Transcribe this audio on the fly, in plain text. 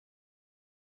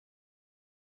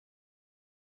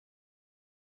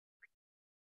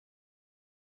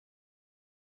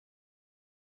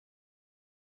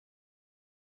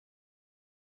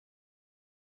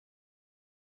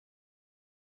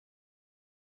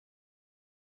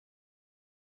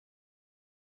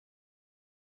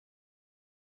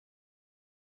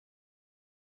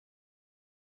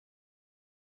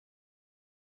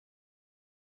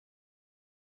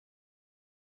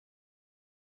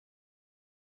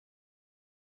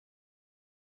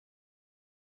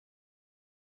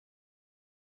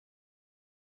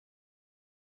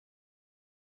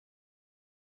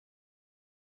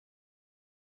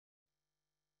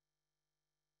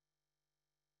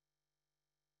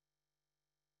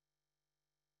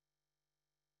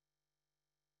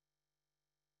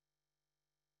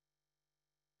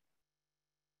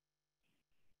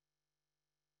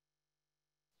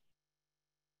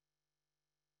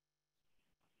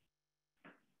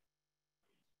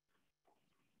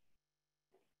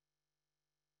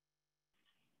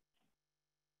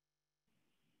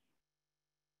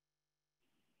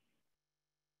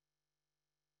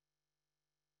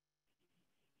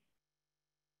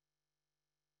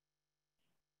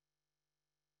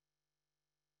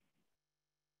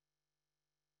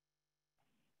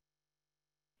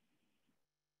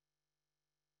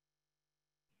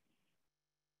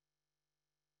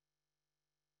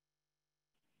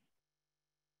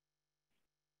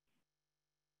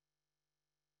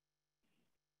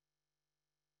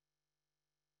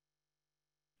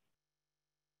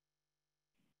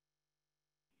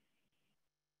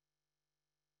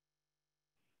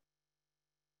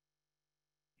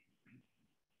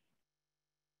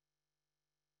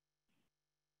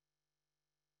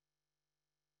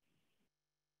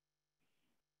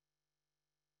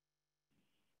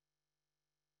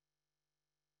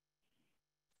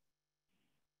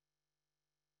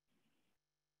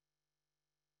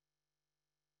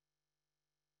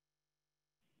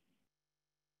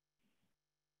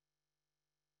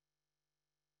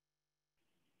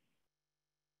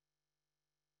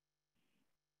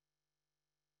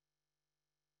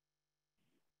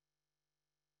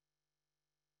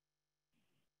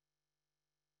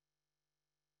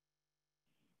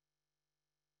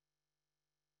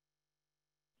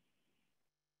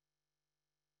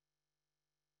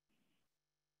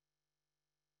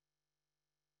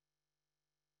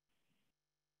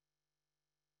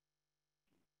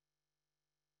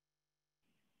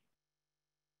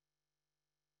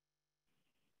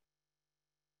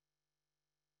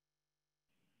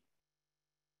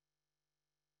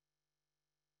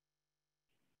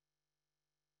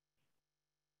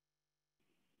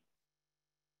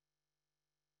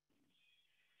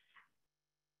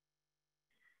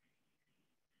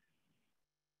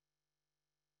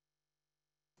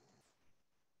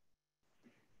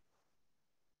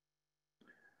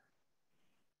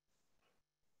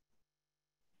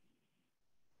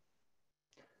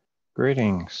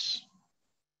Greetings.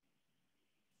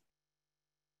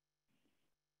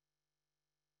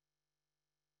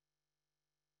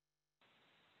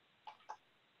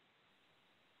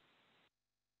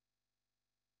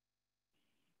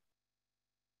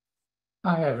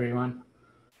 Hi, everyone.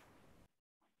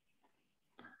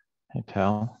 Hey,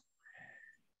 Tal.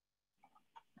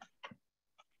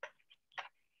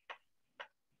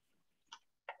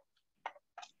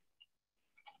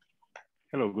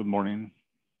 Hello, good morning.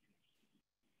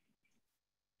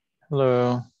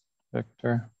 Hello,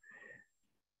 Victor.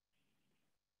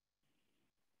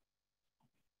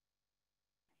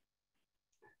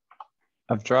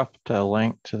 I've dropped a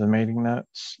link to the meeting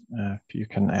notes. If you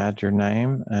can add your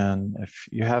name, and if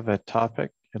you have a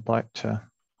topic you'd like to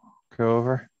go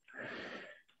over,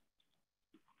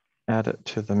 add it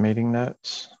to the meeting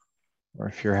notes. Or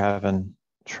if you're having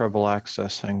trouble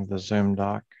accessing the Zoom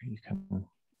doc, you can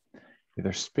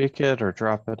either speak it or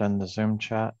drop it in the Zoom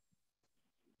chat.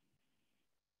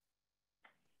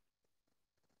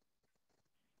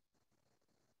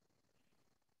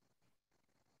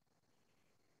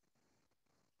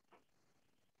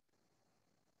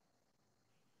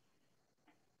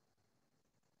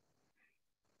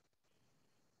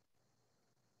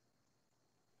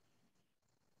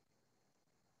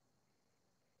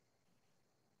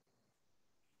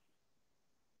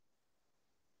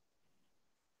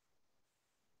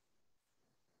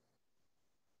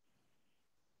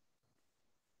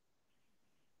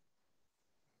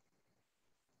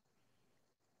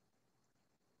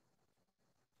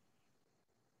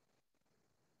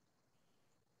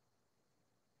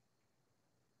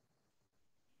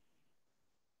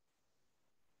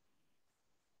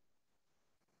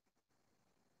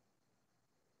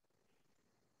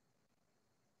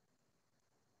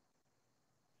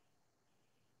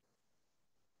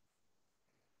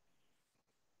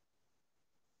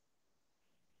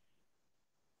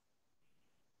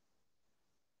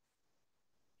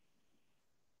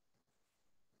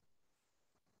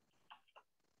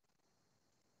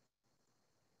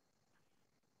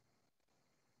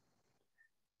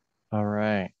 All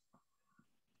right.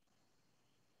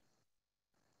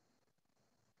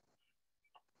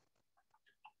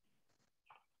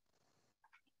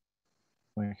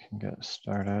 We can get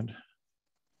started.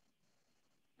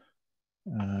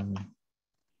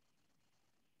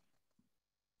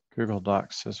 Google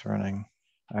Docs is running.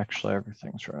 Actually,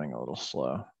 everything's running a little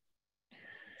slow.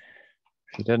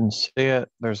 If you didn't see it,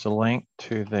 there's a link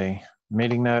to the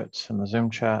meeting notes in the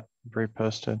Zoom chat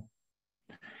reposted.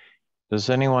 Does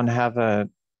anyone have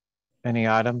any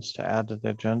items to add to the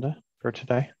agenda for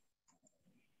today?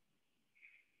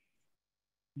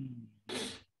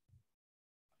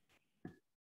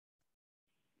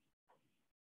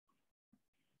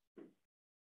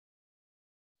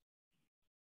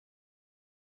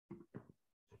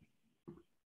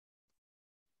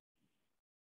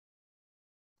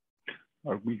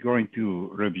 Are we going to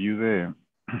review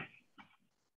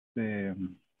the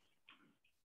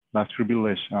last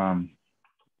privilege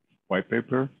white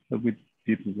paper that we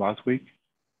did last week?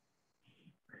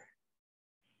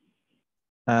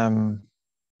 Are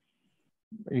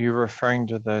you referring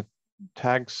to the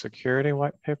tag security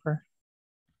white paper?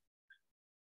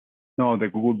 No, the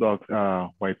Google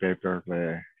Docs white paper.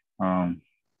 The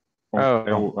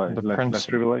less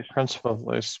privilege. Principle of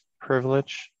less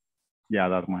privilege. Yeah,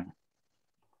 that one.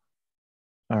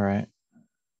 All right.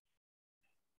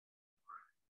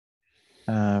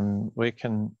 We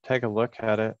can take a look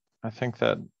at it. I think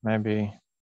that maybe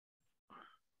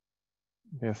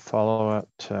be a follow-up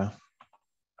to.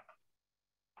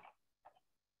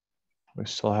 We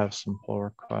still have some pull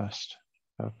requests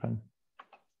open.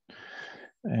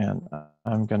 And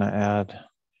I'm going to add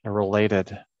a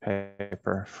related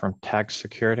paper from tag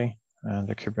security,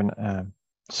 the Kubernetes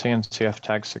CNCF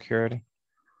tag security.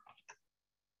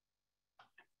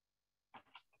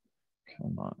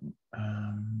 Come on.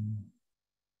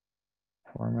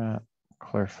 Format,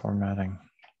 clear formatting.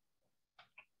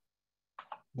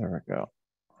 There we go.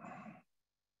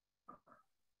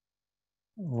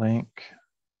 Link.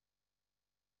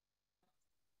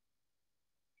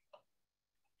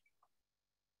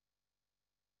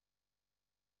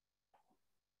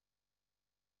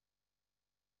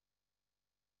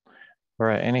 All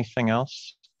right, anything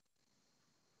else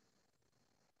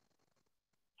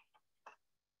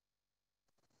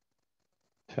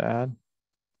to add?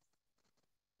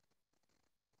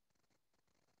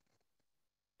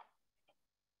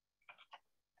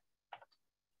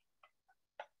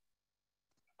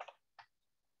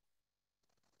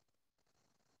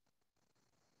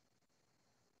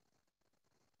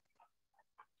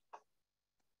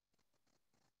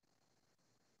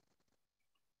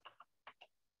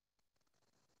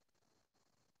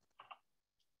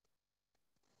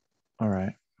 All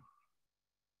right.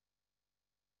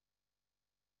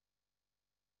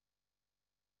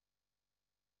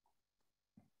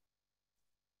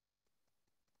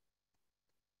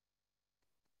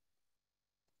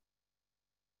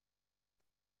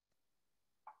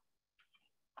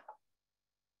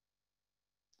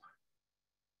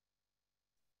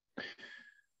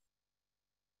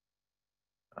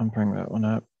 I'll bring that one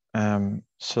up.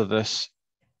 So this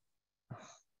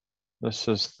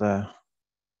is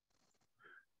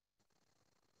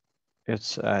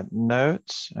it's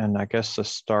notes, and I guess the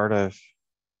start of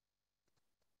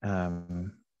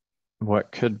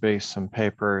what could be some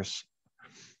papers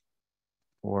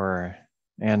or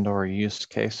use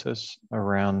cases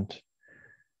around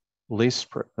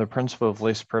the principle of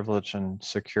least privilege and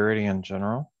security in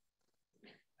general.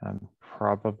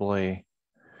 Probably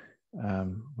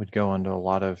would go into a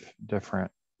lot of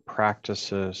different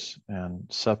practices and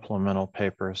supplemental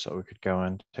papers that we could go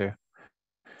into.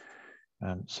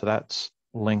 So that's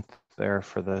linked there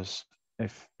for those.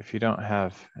 If you don't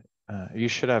have, you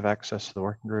should have access to the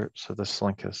working group. So this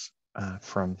link is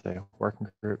from the working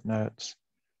group notes.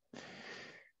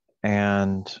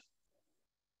 And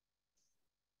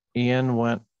Ian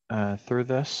went through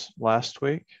this last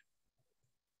week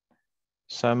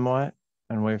somewhat,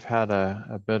 and we've had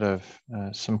a bit of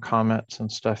some comments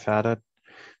and stuff added.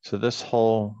 So this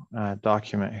whole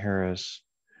document here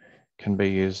can be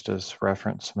used as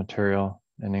reference material.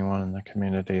 Anyone in the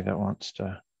community that wants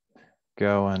to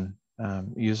go and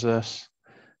use this.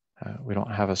 We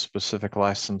don't have a specific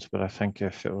license, but I think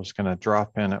if it was going to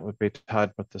drop in, it would be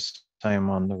tied with the same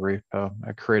on the repo,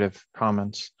 a Creative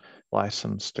Commons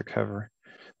license to cover.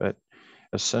 But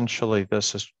essentially,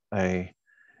 this is a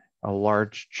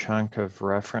large chunk of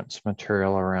reference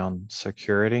material around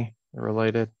security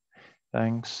related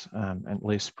things. At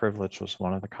least privilege was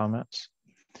one of the comments,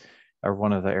 or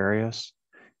one of the areas.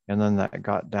 And then that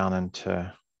got down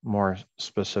into more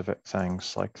specific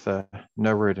things like the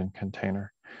no root in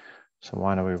container. So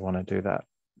why do we want to do that?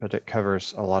 But it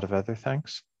covers a lot of other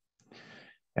things.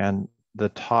 And the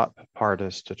top part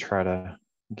is to try to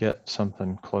get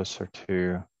something closer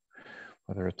to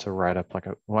whether it's a write-up like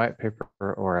a white paper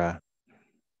or a,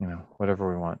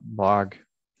 whatever we want, blog,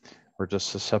 or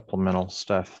just the supplemental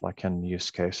stuff like in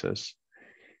use cases.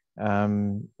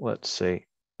 Let's see.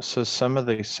 So some of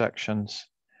these sections,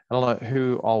 I don't know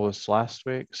who all was last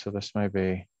week, so this may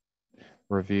be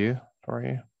review for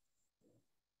you.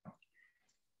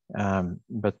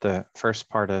 But the first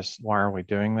part is, why are we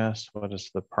doing this? What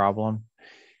is the problem?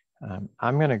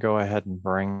 I'm going to go ahead and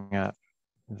bring up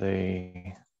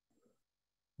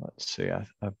let's see,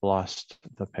 I've lost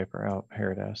the paper. Oh,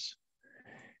 here it is.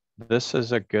 This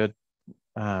is a good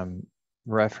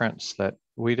reference that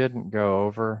we didn't go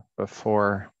over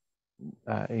before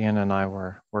Ian and I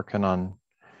were working on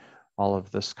all of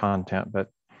this content,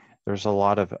 but there's a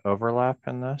lot of overlap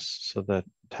in this. So the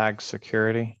tag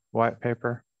security white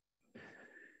paper,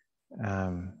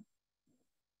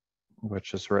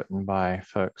 which is written by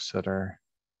folks that are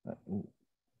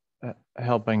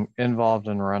involved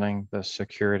in running the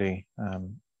security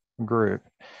group,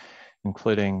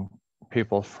 including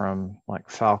people from like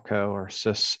Falco or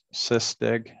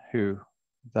SysDig, who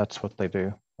that's what they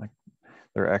do. Like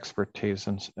their expertise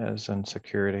is in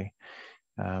security.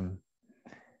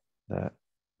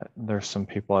 There's some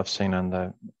people I've seen in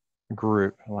the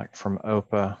group, like from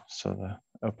OPA, so the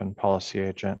Open Policy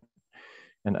Agent,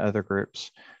 and other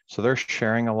groups. So they're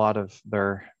sharing a lot of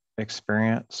their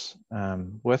experience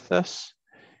with this.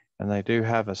 And they do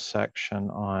have a section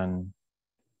on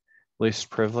least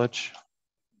privilege.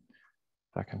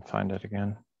 If I can find it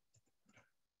again.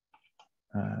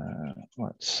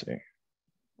 Let's see,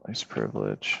 least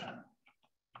privilege.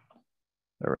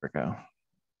 There we go.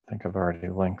 I think I've already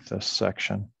linked this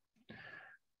section.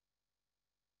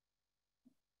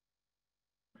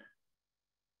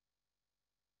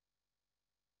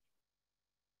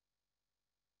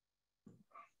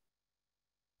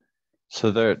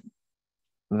 So they're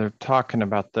talking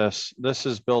about this. This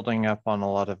is building up on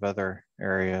a lot of other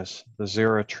areas. The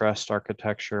zero trust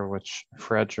architecture, which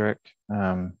Frederick,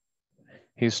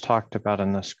 he's talked about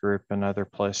in this group and other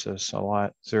places a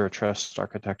lot, zero trust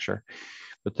architecture.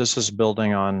 But this is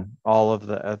building on all of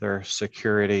the other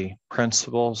security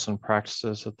principles and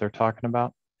practices that they're talking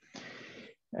about.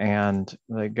 And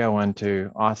they go into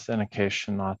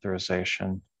authentication,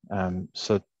 authorization.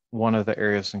 So one of the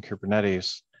areas in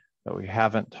Kubernetes that we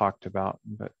haven't talked about,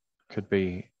 but could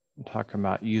be talking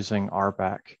about using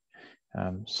RBAC.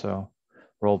 So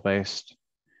role-based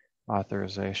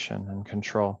authorization and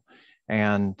control.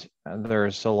 And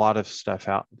there's a lot of stuff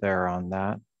out there on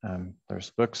that. There's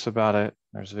books about it.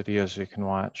 There's videos you can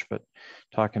watch, but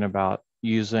talking about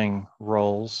using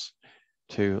roles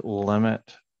to limit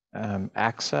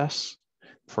access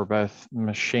for both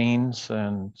machines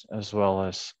and as well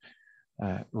as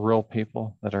real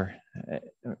people that are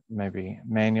maybe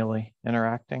manually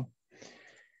interacting.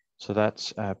 So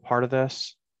that's part of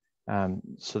this.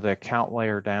 So the account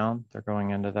layer down, they're going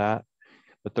into that,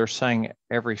 but they're saying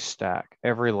every stack,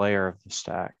 every layer of the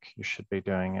stack, you should be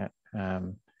doing it.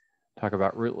 Talk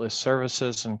about rootless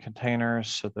services and containers.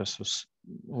 So this was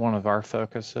one of our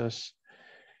focuses.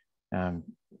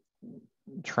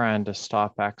 Trying to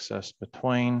stop access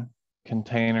between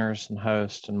containers and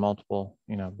hosts and multiple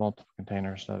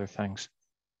containers and other things.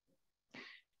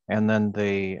 And then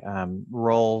the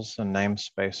roles and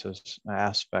namespaces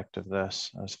aspect of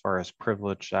this, as far as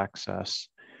privileged access,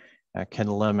 can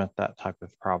limit that type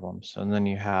of problems. And then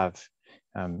you have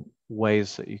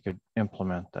ways that you could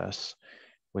implement this,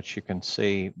 which you can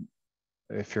see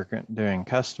if you're doing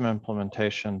custom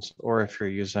implementations or if you're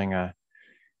using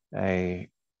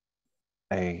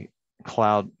a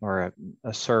cloud or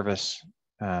a service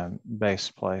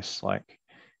based place like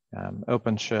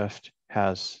OpenShift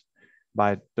has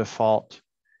by default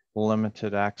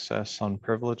limited access on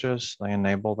privileges. They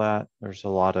enable that. There's a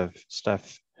lot of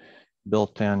stuff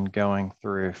built in going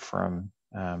through from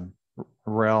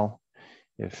RHEL,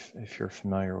 if you're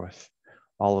familiar with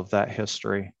all of that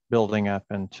history, building up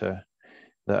into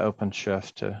the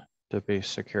OpenShift to be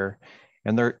secure.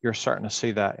 And you're starting to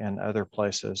see that in other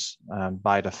places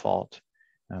by default.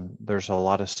 There's a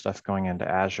lot of stuff going into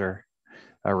Azure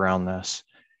around this.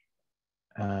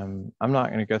 I'm not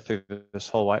going to go through this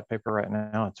whole white paper right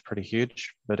now. It's pretty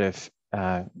huge, but if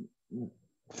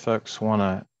folks want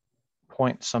to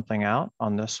point something out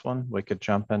on this one, we could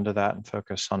jump into that and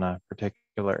focus on a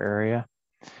particular area.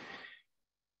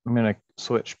 I'm going to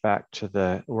switch back to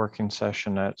the working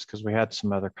session notes because we had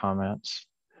some other comments.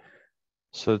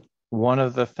 So one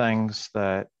of the things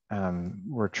that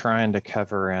we're trying to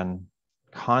cover in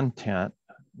content,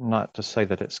 not to say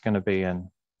that it's going to be in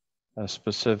a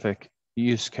specific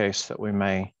use case that we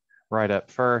may write up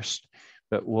first,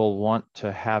 but we'll want to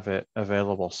have it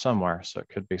available somewhere. So it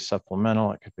could be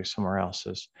supplemental, it could be somewhere else.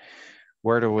 Is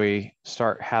where do we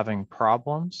start having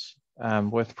problems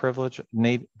with privilege,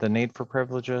 the need for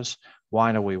privileges?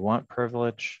 Why do we want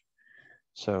privilege?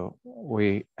 So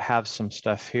we have some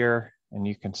stuff here, and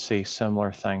you can see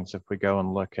similar things if we go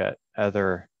and look at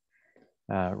other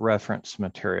reference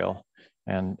material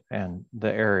and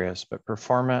the areas. But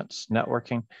performance,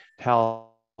 networking,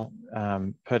 Tal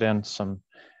put in some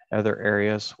other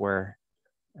areas where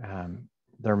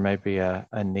there may be a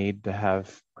need to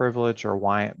have privilege or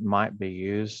why it might be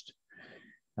used.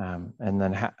 And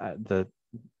then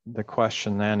the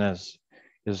question then is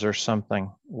there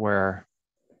something where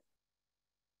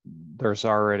there's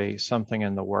already something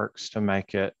in the works to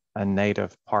make it a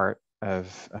native part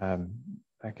of,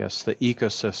 I guess, the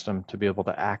ecosystem to be able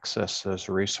to access those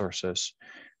resources?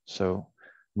 So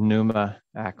NUMA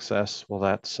access, well,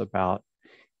 that's about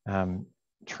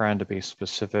trying to be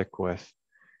specific with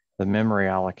the memory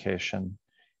allocation.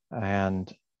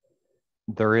 And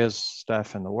there is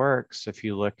stuff in the works. If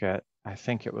you look at, I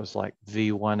think it was like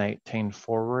V118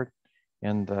 forward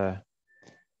in the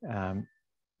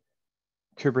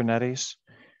Kubernetes,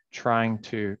 trying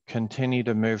to continue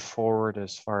to move forward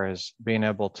as far as being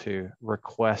able to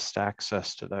request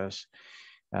access to those.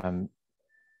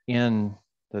 In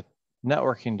the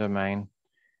networking domain,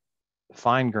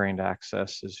 fine-grained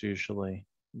access is usually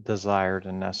desired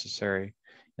and necessary.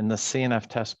 In the CNF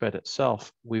testbed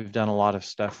itself, we've done a lot of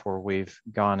stuff where we've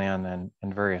gone in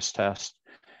and various tests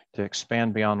to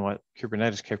expand beyond what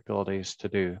Kubernetes capabilities to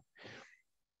do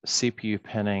CPU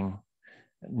pinning,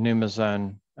 NUMA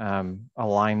zone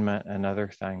alignment, and other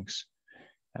things.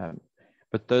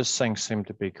 But those things seem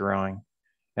to be growing.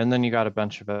 And then you got a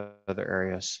bunch of other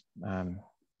areas,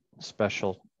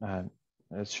 special,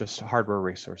 it's just hardware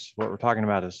resources. What we're talking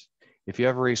about is if you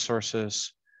have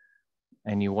resources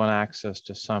and you want access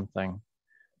to something,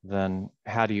 then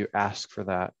how do you ask for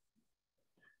that?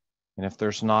 And if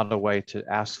there's not a way to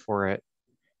ask for it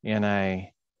in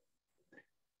a,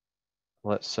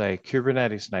 let's say,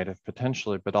 Kubernetes native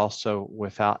potentially, but also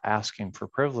without asking for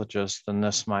privileges, then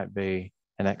this might be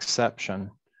an exception.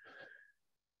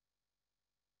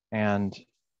 And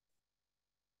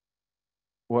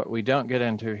what we don't get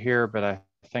into here, but I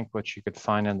think what you could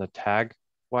find in the tag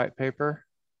white paper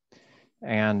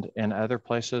and in other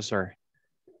places are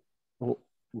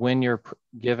when you're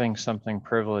giving something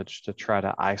privileged to try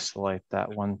to isolate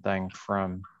that one thing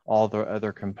from all the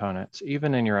other components,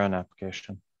 even in your own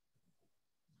application.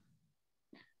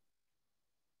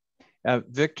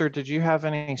 Victor, did you have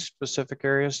any specific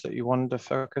areas that you wanted to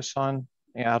focus on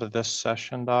out of this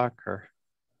session, Doc? Or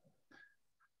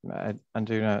I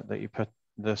do know that you put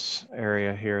this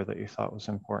area here that you thought was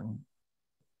important.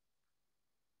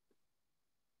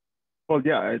 Well,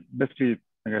 yeah, basically,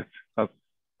 I guess that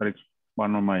is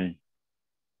one of my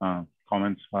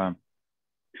comments.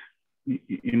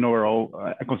 In overall,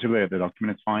 I consider the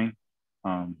document is fine.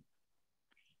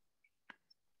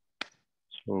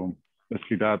 So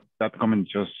basically, that comment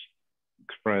just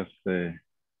expressed the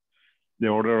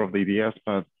order of the ideas,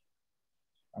 but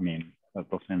I mean that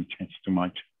doesn't change too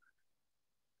much.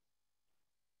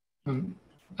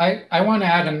 I want to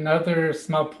add another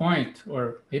small point,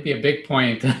 or maybe a big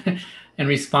point, in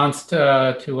response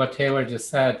to what Taylor just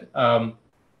said.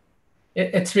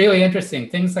 It's really interesting.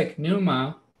 Things like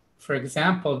NUMA, for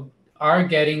example, are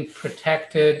getting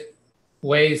protected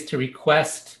ways to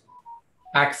request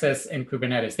access in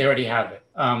Kubernetes. They already have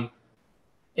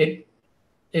it.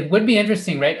 It would be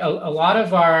interesting, right? A lot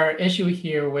of our issue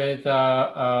here with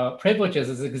privileges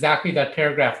is exactly that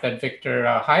paragraph that Victor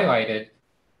highlighted.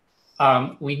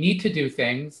 We need to do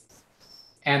things,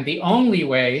 and the only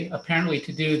way, apparently,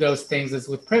 to do those things is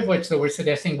with privilege. So we're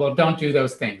suggesting, well, don't do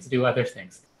those things, do other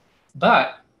things.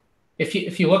 But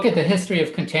if you look at the history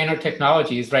of container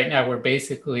technologies, right now we're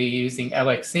basically using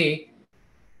LXC.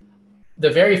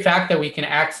 The very fact that we can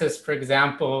access, for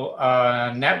example,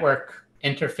 network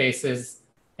interfaces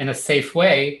in a safe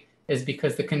way is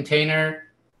because the container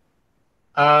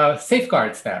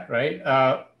safeguards that,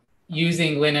 right?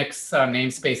 Using Linux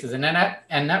namespaces and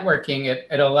networking,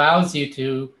 it allows you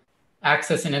to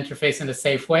access an interface in a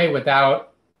safe way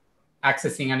without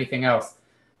accessing anything else.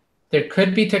 There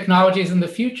could be technologies in the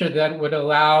future that would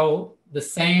allow the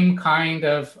same kind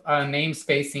of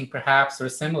namespacing, perhaps, or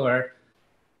similar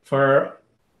for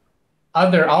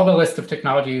all the list of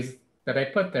technologies that I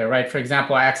put there, right? For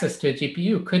example, access to a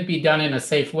GPU could be done in a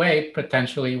safe way,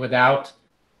 potentially without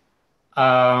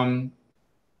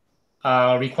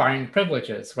requiring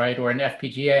privileges, right? Or an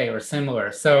FPGA or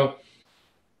similar. So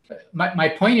my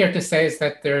point here to say is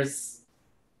that there's,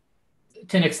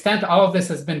 to an extent, all of this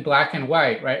has been black and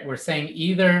white, right? We're saying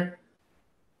either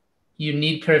you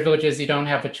need privileges, you don't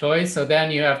have a choice. So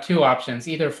then you have two options,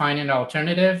 either find an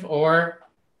alternative or,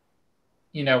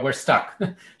 you know, we're stuck.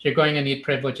 You're going to need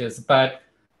privileges. But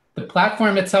the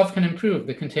platform itself can improve.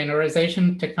 The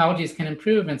containerization technologies can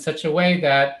improve in such a way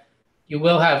that you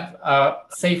will have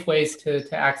safe ways to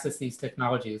access these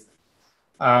technologies.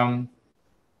 Something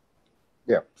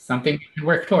we can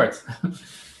work towards.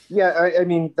 Yeah, I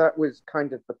mean, that was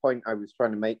kind of the point I was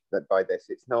trying to make, that by this,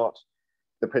 it's not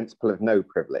the principle of no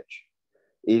privilege.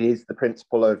 It is the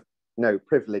principle of no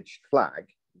privileged flag,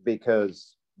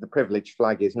 because the privileged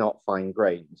flag is not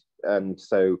fine-grained. And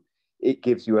so it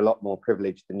gives you a lot more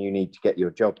privilege than you need to get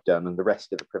your job done. And the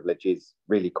rest of the privilege is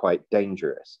really quite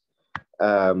dangerous.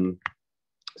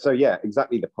 So yeah,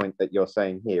 exactly the point that you're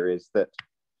saying here is that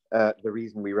the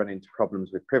reason we run into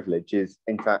problems with privilege is,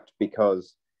 in fact,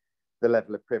 because the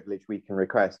level of privilege we can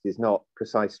request is not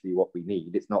precisely what we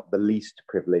need. It's not the least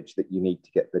privilege that you need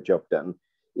to get the job done.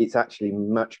 It's actually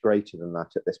much greater than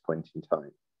that at this point in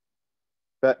time.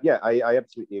 But yeah, I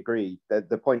absolutely agree.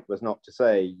 The point was not to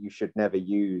say you should never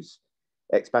use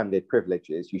expanded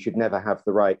privileges. You should never have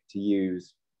the right to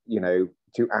use, you know,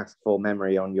 to ask for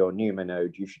memory on your NUMA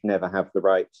node. You should never have the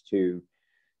right to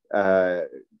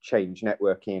change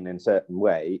networking in a certain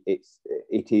way.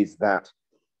 It is that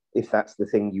if that's the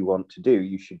thing you want to do,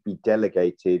 you should be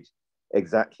delegated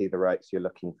exactly the rights you're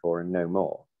looking for and no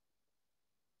more.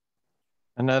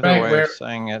 Another way of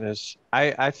saying it is,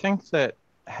 I think that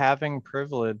having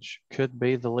privilege could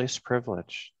be the least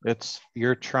privilege.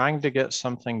 You're trying to get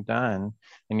something done,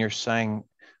 and you're saying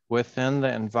within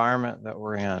the environment that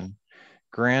we're in,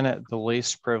 grant it the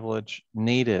least privilege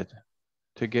needed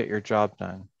to get your job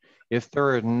done. If there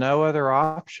are no other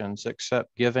options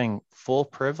except giving full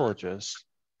privileges,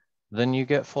 then you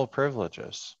get full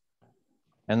privileges.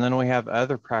 And then we have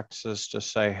other practices to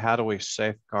say, how do we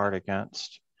safeguard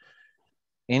against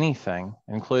anything,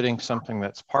 including something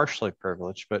that's partially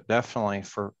privileged, but definitely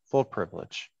for full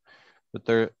privilege.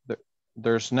 But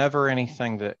there's never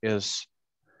anything that is,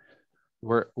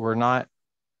 we're not,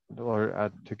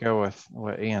 or to go with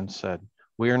what Ian said,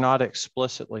 we are not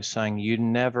explicitly saying you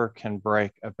never can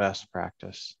break a best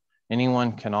practice.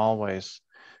 Anyone can always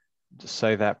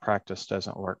say that practice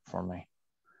doesn't work for me.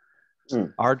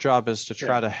 Our job is to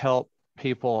try to help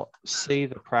people see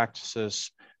the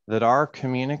practices that are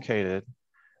communicated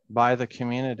by the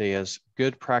community as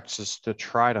good practices to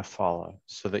try to follow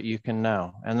so that you can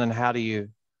know. And then how do you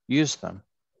use them?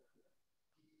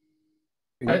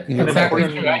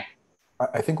 Exactly.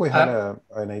 I think we had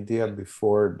an idea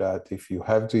before that if you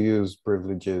have to use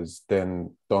privileges,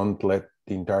 then don't let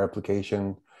the entire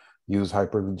application use high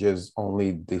privileges,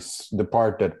 only the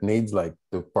part that needs, like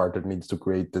the part that needs to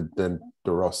create the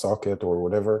raw socket or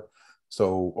whatever.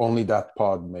 So only that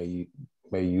pod may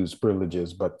use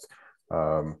privileges, but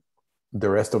the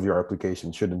rest of your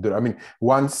application shouldn't do it. I mean,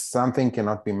 once something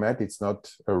cannot be met, it's not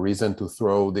a reason to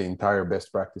throw the entire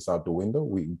best practice out the window.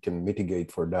 We can mitigate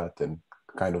for that and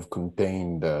kind of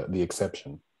contain the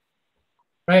exception.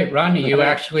 Right, Rodney, you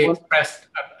actually expressed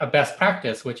a best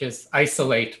practice, which is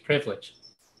isolate privilege.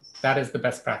 That is the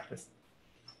best practice.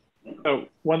 So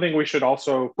one thing we should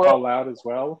also call out as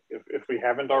well, if we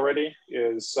haven't already,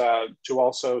 is to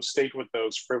also state what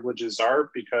those privileges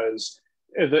are, because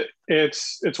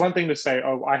it's one thing to say,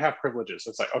 oh, I have privileges.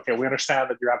 It's like, okay, we understand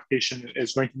that your application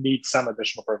is going to need some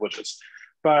additional privileges.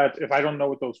 But if I don't know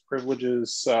what those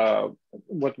privileges,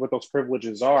 what those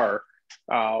privileges are,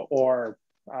 or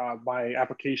my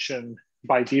application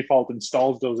by default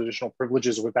installs those additional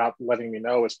privileges without letting me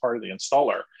know as part of the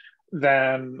installer,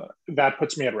 then that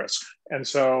puts me at risk. And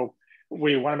so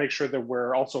we want to make sure that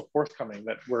we're also forthcoming,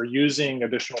 that we're using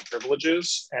additional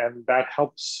privileges, and that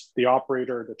helps the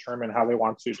operator determine how they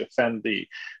want to defend the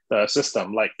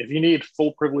system. Like if you need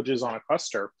full privileges on a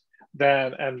cluster,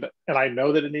 then and I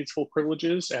know that it needs full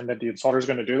privileges and that the installer is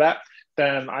going to do that,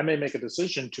 then I may make a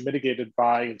decision to mitigate it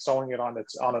by installing it on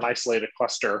an isolated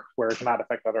cluster where it cannot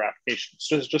affect other applications,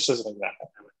 just as an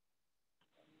example.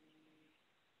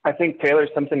 I think, Taylor,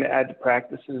 something to add to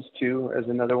practices too, as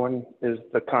another one, is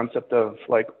the concept of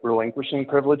like relinquishing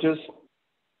privileges.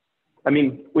 I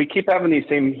mean, we keep having these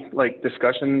same like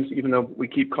discussions, even though we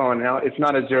keep calling out, it's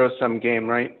not a zero-sum game,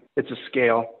 right? It's a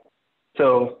scale.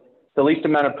 So the least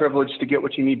amount of privilege to get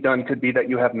what you need done could be that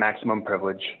you have maximum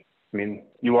privilege. I mean,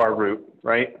 you are root,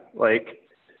 right? Like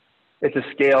it's a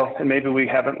scale, and maybe we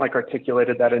haven't like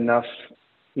articulated that enough,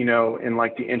 you know, in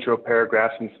like the intro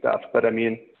paragraphs and stuff. But I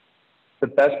mean, the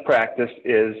best practice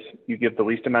is you give the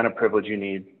least amount of privilege you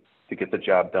need to get the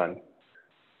job done.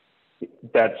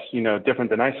 That's, you know,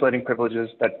 different than isolating privileges.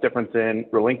 That's different than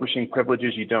relinquishing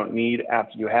privileges you don't need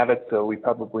after you have it. So we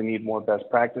probably need more best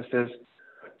practices,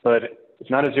 but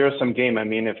it's not a zero-sum game. I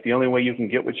mean, if the only way you can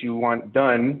get what you want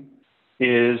done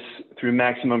is through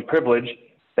maximum privilege,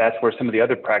 that's where some of the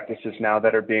other practices now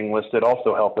that are being listed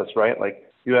also help us, right?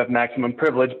 Like you have maximum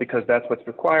privilege because that's what's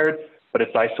required, but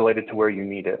it's isolated to where you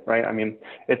need it, right? I mean,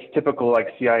 it's typical like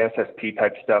CISSP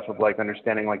type stuff of like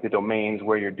understanding like the domains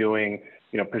where you're doing,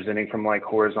 you know, presenting from like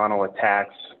horizontal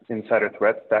attacks, insider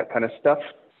threats, that kind of stuff.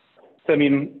 So, I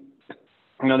mean,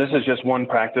 you know, this is just one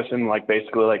practice and like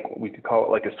basically like we could call it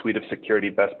like a suite of security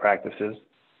best practices.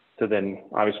 So then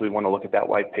obviously we want to look at that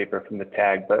white paper from the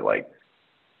tag, but like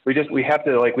we have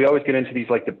to like, we always get into these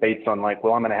like debates on like,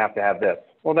 well, I'm going to have this.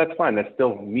 Well, that's fine. That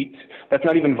still meets, that's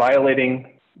not even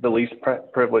violating the least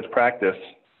privilege practice.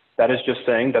 That is just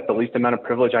saying that the least amount of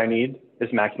privilege I need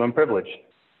is maximum privilege.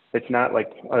 It's not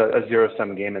like a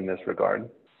zero-sum game in this regard.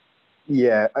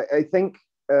 Yeah, I think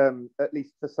at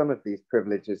least for some of these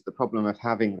privileges, the problem of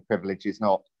having the privilege is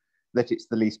not that it's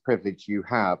the least privilege you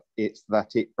have, it's that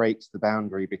it breaks the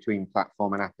boundary between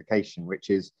platform and application, which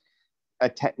is a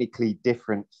technically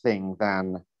different thing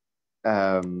than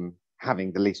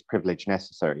having the least privilege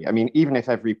necessary. I mean, even if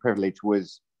every privilege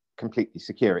was completely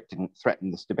secure, it didn't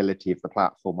threaten the stability of the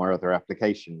platform or other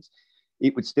applications,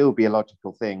 it would still be a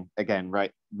logical thing. Again,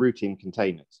 right, routing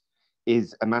containers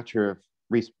is a matter of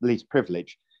least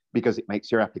privilege because it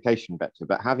makes your application better.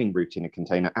 But having root in a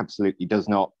container absolutely does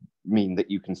not mean that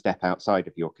you can step outside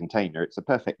of your container. It's a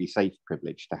perfectly safe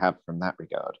privilege to have from that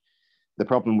regard. The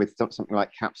problem with something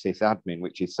like capsys admin,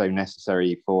 which is so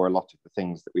necessary for a lot of the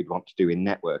things that we'd want to do in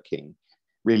networking,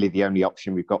 really the only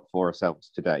option we've got for ourselves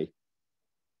today,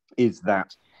 is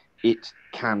that it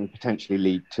can potentially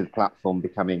lead to the platform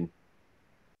becoming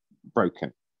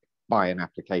broken by an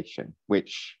application,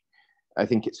 which I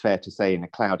think it's fair to say in a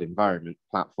cloud environment,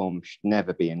 platform should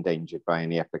never be endangered by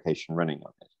any application running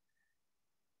on it.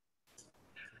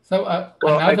 So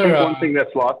well, I think one thing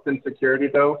that's lost in security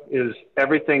though is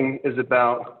everything is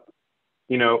about,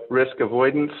 you know, risk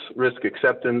avoidance, risk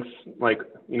acceptance, like,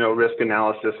 you know, risk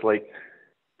analysis. Like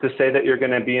to say that you're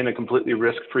going to be in a completely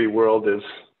risk-free world is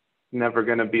never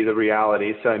going to be the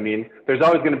reality. So, I mean, there's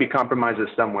always going to be compromises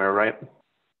somewhere, right?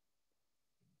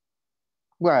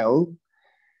 Well,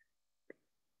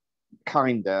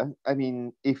 kinda. I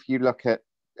mean, if you look at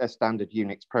a standard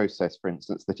Unix process, for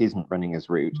instance, that isn't running as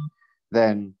root,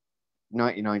 then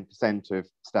 99% of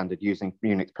standard using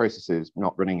Unix processes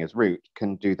not running as root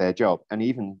can do their job. And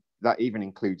even that even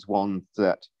includes ones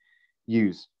that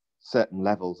use certain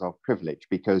levels of privilege,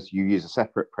 because you use a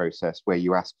separate process where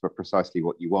you ask for precisely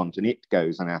what you want, and it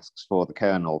goes and asks for the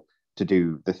kernel to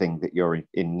do the thing that you're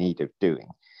in need of doing.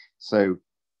 So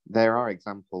there are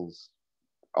examples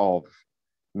of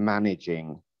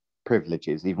managing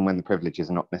privileges, even when the privileges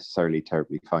are not necessarily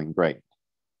terribly fine-grained.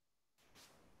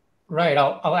 Right.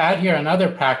 I'll add here another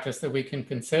practice that we can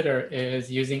consider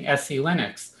is using SC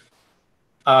Linux.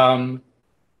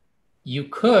 You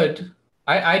could,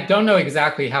 I don't know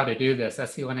exactly how to do this.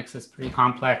 SC Linux is pretty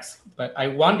complex, but I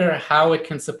wonder how it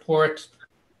can support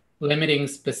limiting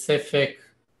specific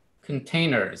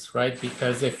containers, right?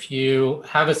 Because if you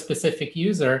have a specific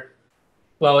user,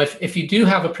 well, if you do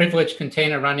have a privileged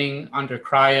container running under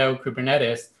Cryo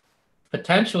Kubernetes,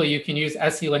 potentially you can use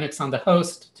SC Linux on the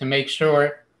host to make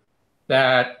sure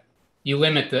that you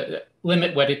limit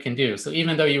what it can do. So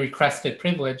even though you requested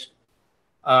privilege,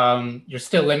 you're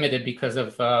still limited because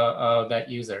of that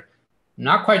user.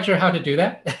 Not quite sure how to do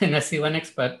that in SC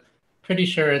Linux, but pretty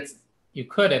sure you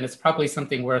could, and it's probably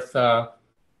something worth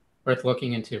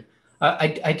looking into.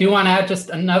 I do want to add just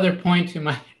another point to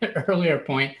my earlier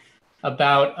point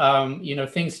about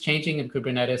things changing in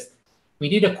Kubernetes. We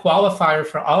need a qualifier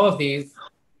for all of these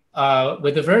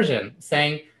with the version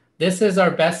saying this is our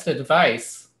best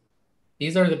advice.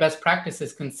 These are the best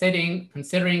practices considering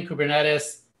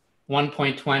Kubernetes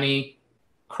 1.20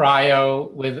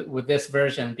 Cryo with this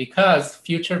version, because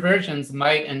future versions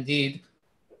might indeed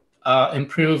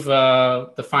improve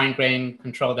the fine-grained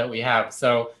control that we have.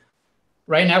 So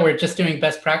right now we're just doing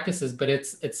best practices, but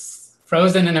it's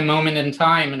frozen in a moment in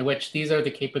time in which these are the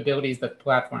capabilities that the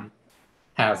platform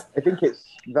has. I think it's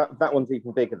that one's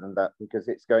even bigger than that, because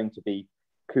it's going to be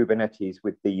Kubernetes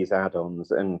with these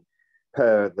add-ons, and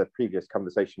per the previous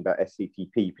conversation about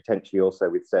SCTP, potentially also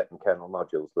with certain kernel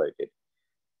modules loaded.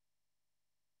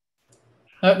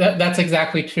 That's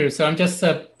exactly true. So I'm just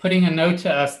putting a note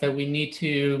to us that we need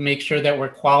to make sure that we're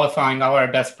qualifying all our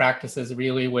best practices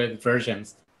really with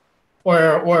versions,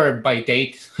 or by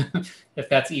date, if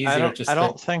that's easier. I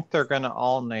don't think they're going to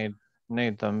all need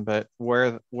them, but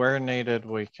where needed,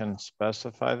 we can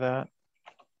specify that.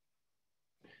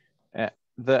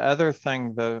 The other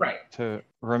thing, though, to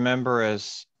remember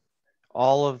is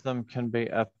all of them can be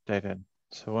updated.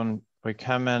 So when we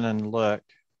come in and look,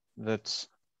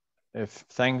 if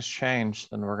things change,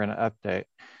 then we're going to update.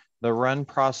 The run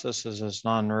processes as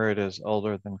non-root is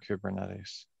older than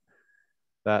Kubernetes.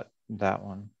 That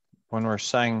one. When we're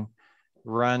saying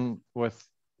run with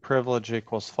privilege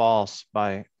equals false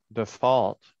by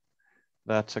default,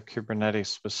 that's a Kubernetes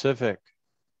specific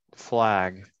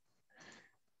flag.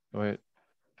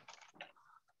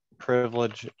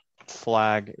 Privilege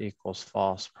flag equals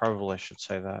false. Probably should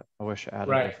say that. I wish I had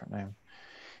a different name.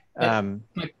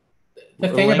 The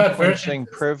thing about version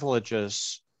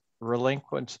privileges,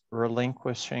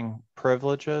 relinquishing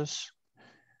privileges,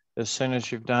 as soon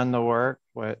as you've done the work,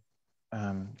 what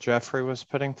Jeffrey was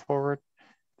putting forward,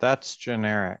 that's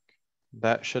generic.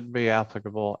 That should be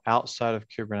applicable outside of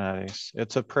Kubernetes.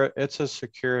 It's a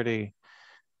security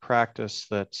practice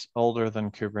that's older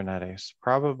than Kubernetes,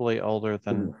 probably older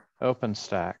than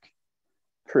OpenStack.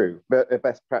 True, but a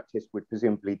best practice would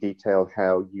presumably detail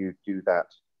how you do that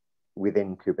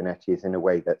within Kubernetes in a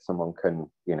way that someone can,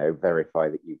 verify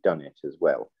that you've done it as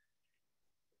well.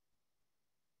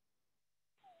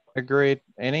 Agreed.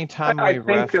 Anytime we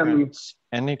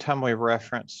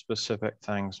reference specific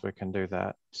things, we can do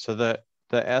that. So the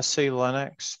SC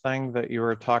Linux thing that you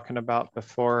were talking about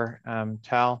before,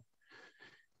 Tal,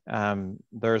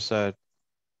 there's a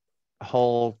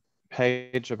whole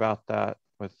page about that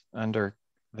under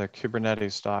the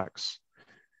Kubernetes docs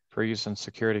for using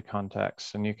security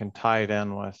contexts, and you can tie it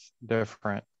in with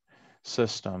different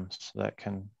systems that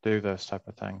can do those type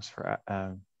of things for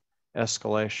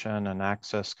escalation and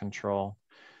access control,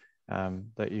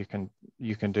 that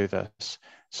you can do this.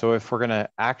 So if we're going to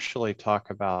actually talk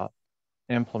about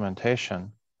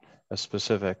implementation, a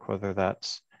specific, whether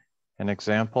that's an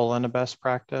example in a best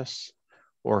practice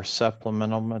or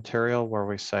supplemental material where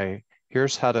we say,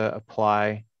 here's how to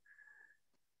apply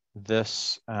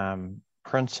this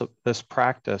this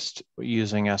practice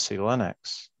using SE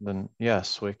Linux, then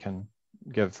yes, we can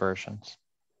give versions.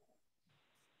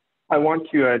 I want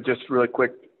to just really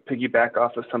quick piggyback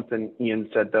off of something Ian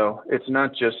said, though. It's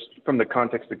not just from the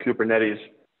context of Kubernetes.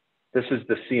 This is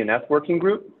the CNF working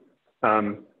group.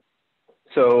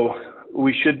 So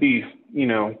we should be,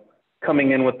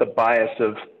 coming in with the bias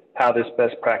of how this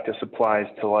best practice applies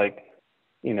to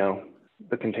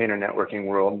the container networking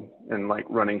world and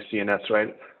running CNS,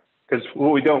 right? Because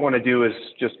what we don't want to do is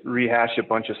just rehash a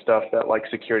bunch of stuff that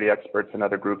security experts and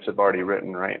other groups have already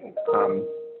written, right?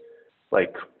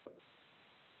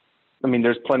 I mean,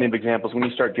 there's plenty of examples when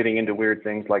you start getting into weird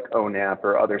things like ONAP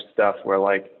or other stuff where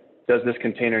like, does this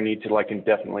container need to like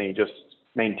indefinitely just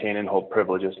maintain and hold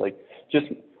privileges? Like,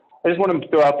 I just want to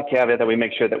throw out the caveat that we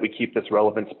make sure that we keep this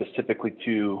relevant specifically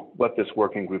to what this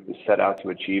working group is set out to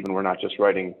achieve, and we're not just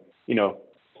writing, you know,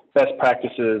 best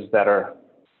practices that are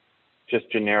just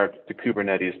generic to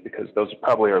Kubernetes, because those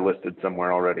probably are listed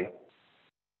somewhere already.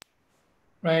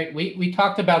 Right. We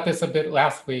talked about this a bit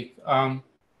last week.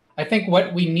 I think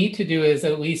what we need to do is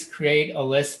at least create a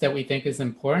list that we think is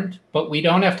important, but we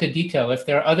don't have to detail. If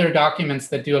there are other documents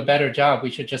that do a better job,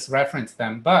 we should just reference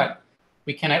them. But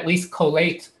we can at least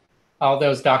collate all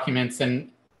those documents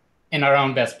in our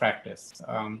own best practice.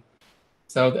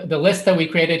 So the list that we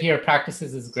created here,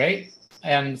 practices, is great.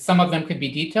 And some of them could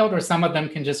be detailed, or some of them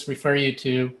can just refer you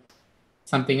to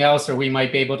something else, or we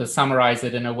might be able to summarize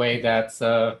it in a way that's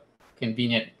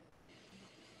convenient.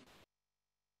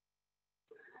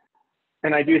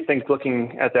 And I do think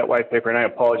looking at that white paper, and I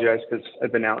apologize because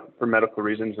I've been out for medical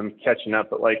reasons, I'm catching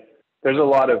up, but like there's a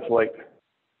lot of like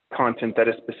content that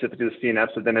is specific to the CNF.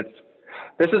 So then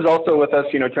this is also with us,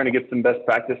 you know, trying to get some best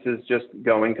practices just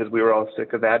going because we were all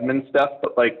sick of admin stuff.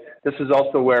 But like this is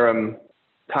also where I'm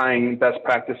tying best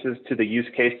practices to the use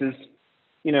cases,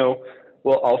 you know,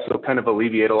 will also kind of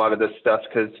alleviate a lot of this stuff,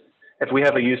 because if we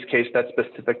have a use case that's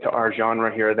specific to our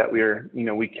genre here that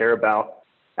we care about,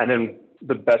 and then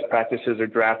the best practices are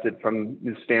drafted from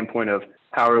the standpoint of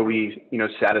how are we, you know,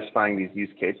 satisfying these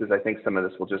use cases. I think some of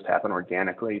this will just happen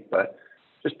organically, but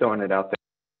just throwing it out there.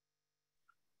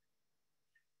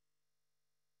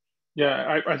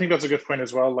 Yeah, I think that's a good point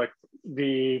as well. Like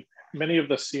many of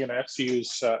the CNFs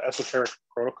use esoteric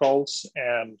protocols,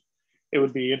 and it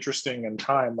would be interesting in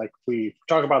time, like we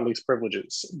talk about least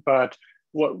privileges, but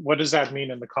what does that mean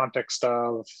in the context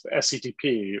of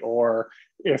SCTP, or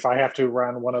if I have to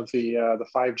run one of the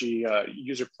 5G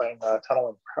user plane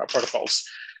tunneling protocols,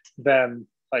 then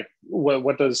like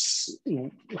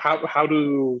how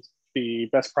do the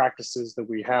best practices that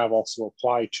we have also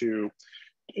apply to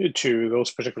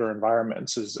those particular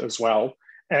environments as well?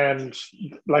 And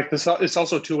like this, it's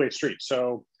also a two-way street.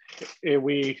 So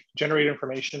we generate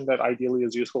information that ideally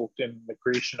is useful in the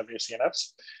creation of your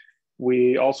CNFs.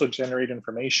 We also generate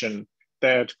information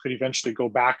that could eventually go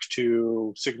back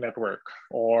to SIG Network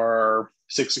or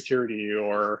SIG Security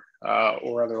or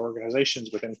other organizations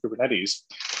within Kubernetes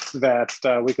that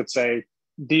we could say,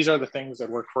 these are the things that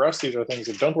work for us, these are the things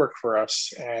that don't work for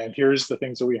us, and here's the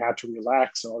things that we had to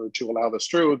relax in order to allow this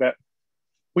through, that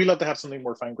we love to have something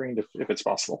more fine-grained if it's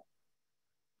possible.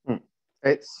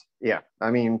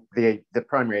 I mean, the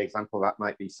primary example of that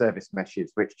might be service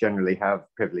meshes, which generally have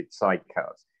privileged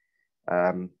sidecars.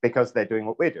 Because they're doing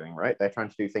what we're doing, right? They're trying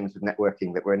to do things with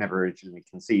networking that were never originally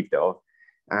conceived of.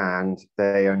 And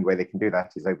the only way they can do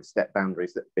that is overstep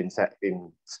boundaries that have been set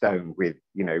in stone with,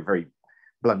 you know, very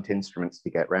blunt instruments to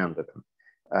get round to them.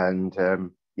 And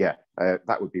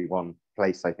that would be one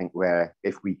place, I think, where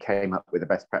if we came up with a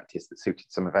best practice that suited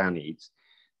some of our needs,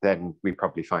 then we'd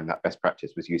probably find that best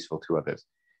practice was useful to others.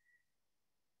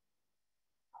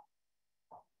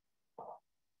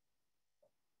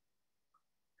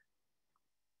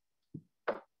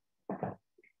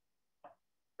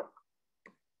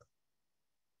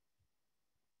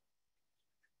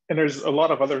 And there's a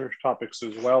lot of other topics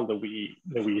as well that we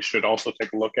should also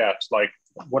take a look at, like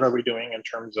what are we doing in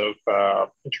terms of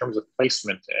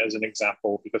placement, as an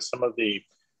example, because some of the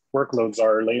workloads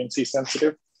are latency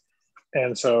sensitive,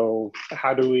 and so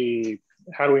how do we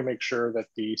make sure that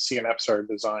the CNFs are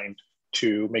designed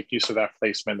to make use of that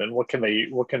placement, and what can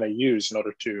they use in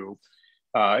order to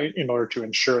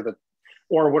ensure that,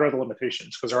 or what are the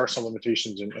limitations? Because there are some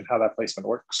limitations in how that placement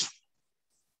works.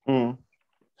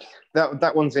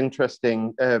 That one's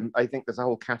interesting. I think there's a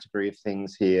whole category of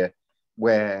things here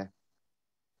where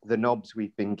the knobs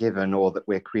we've been given, or that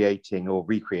we're creating or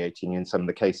recreating in some of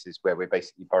the cases where we're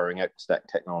basically borrowing OpenStack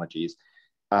technologies,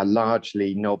 are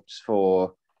largely knobs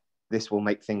for this will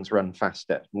make things run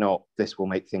faster, not this will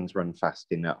make things run fast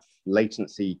enough.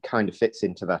 Latency kind of fits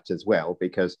into that as well,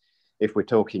 because if we're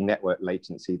talking network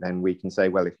latency, then we can say,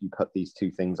 well, if you put these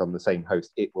two things on the same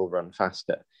host, it will run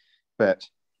faster. But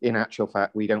in actual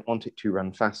fact, we don't want it to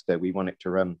run faster. We want it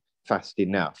to run fast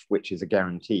enough, which is a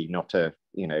guarantee, not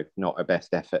a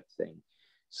best effort thing.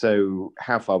 So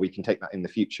how far we can take that in the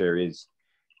future is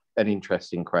an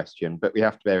interesting question, but we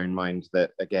have to bear in mind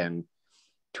that, again,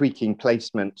 tweaking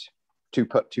placement to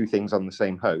put two things on the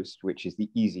same host, which is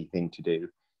the easy thing to do,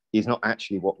 is not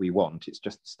actually what we want. It's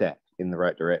just a step in the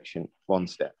right direction, one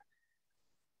step.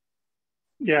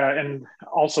 Yeah, and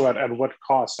also at what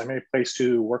cost? I may place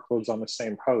two workloads on the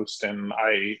same host and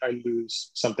I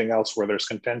lose something else where there's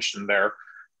contention there.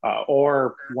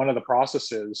 Or one of the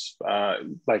processes,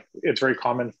 like it's very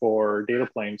common for data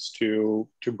planes to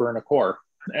burn a core.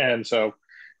 And so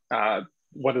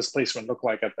what does placement look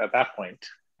like at that point?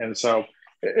 And so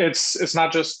it's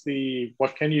not just the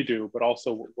what can you do, but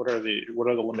also what are the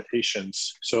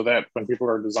limitations, so that when people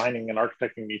are designing and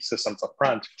architecting these systems up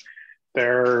front,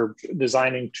 they're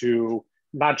designing to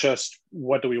not just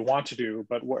what do we want to do,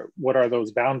 but what are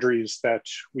those boundaries that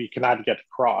we cannot get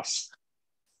across.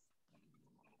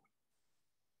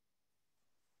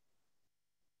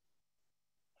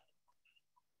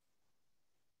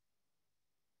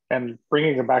 And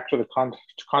bringing it back to the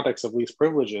context of least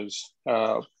privileges,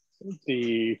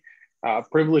 the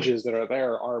privileges that are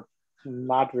there are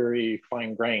not very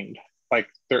fine grained. Like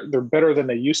they're better than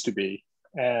they used to be.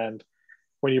 And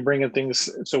when you bring in things,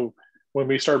 so when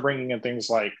we start bringing in things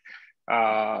like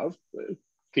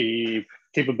the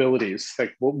capabilities,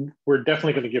 like we're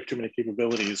definitely going to give too many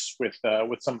capabilities with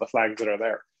some of the flags that are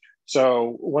there.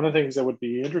 So one of the things that would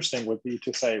be interesting would be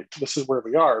to say, this is where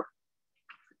we are.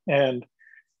 And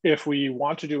if we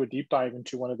want to do a deep dive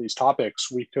into one of these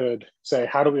topics, we could say,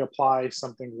 how do we apply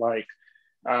something like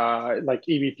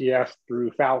eBPF through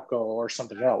Falco or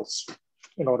something else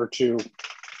in order to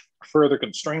further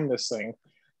constrain this thing,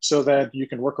 so that you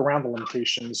can work around the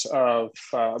limitations of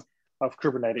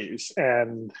Kubernetes,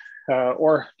 and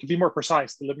or to be more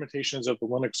precise, the limitations of the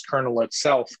Linux kernel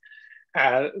itself,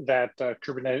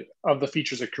 Kubernetes, of the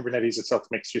features that Kubernetes itself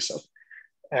makes use of.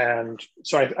 And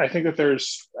so I think that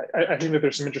there's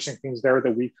some interesting things there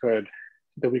that we could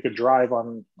drive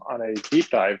on a deep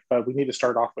dive, but we need to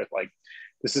start off with, like,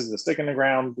 this is the stick in the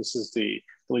ground, this is the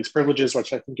least privileges,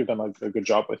 which I think you've done a good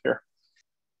job with here.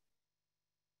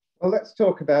 Well, let's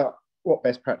talk about what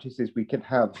best practices we could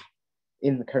have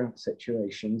in the current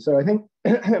situation. So I think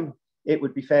it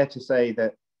would be fair to say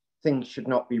that things should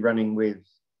not be running with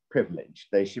privilege.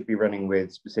 They should be running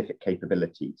with specific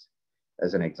capabilities,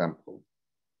 as an example.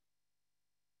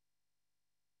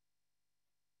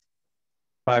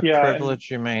 By privilege,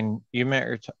 you mean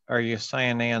are you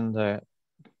saying in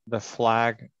the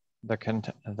flag, the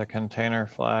container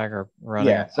flag, or running?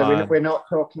 Yeah, so we're not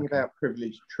talking about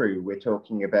privilege true. We're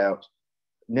talking about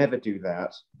never do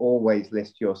that. Always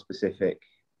list your specific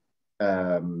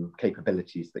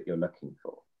capabilities that you're looking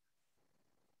for.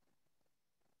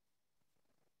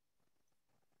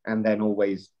 And then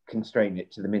always constrain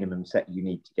it to the minimum set you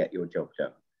need to get your job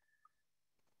done.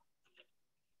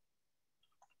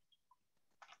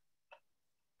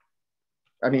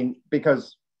 I mean,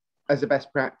 because as a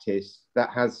best practice, that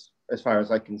has, as far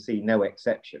as I can see, no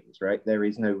exceptions, right? There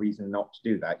is no reason not to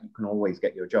do that. You can always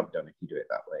get your job done if you do it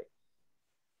that way.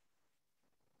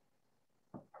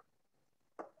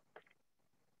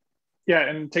 Yeah,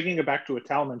 and taking it back to what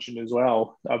Tal mentioned as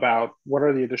well about what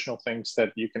are the additional things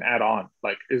that you can add on?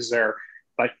 Like, is there,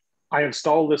 like, I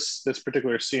install this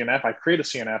particular CNF, I create a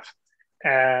CNF,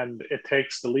 and it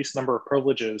takes the least number of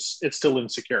privileges, it's still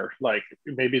insecure. Like,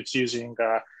 maybe it's using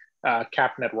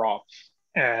CapNet raw,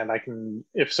 and I can,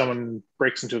 if someone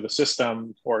breaks into the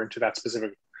system or into that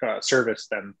specific service,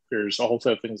 then there's a whole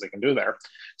set of things they can do there.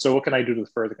 So what can I do to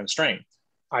further constrain?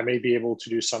 I may be able to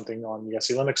do something on the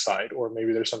SE Linux side, or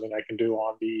maybe there's something I can do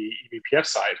on the eBPF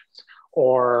side,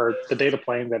 or the data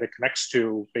plane that it connects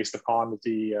to based upon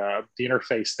the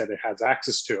interface that it has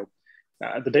access to.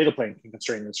 The data plane can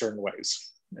constrain in certain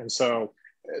ways. And so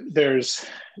there's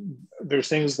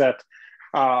things that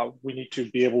we need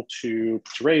to be able to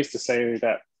raise to say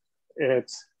that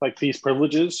it's like these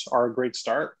privileges are a great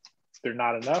start. They're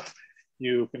not enough.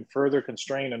 You can further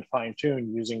constrain and fine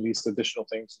tune using these additional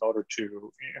things in order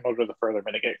to further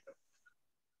mitigate them.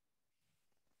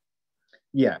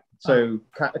 Yeah, so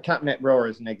CapNet raw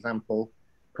as an example,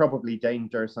 probably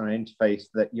dangerous on an interface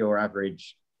that your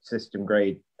average system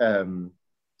grade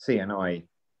CNI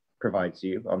provides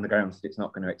you, on the grounds that it's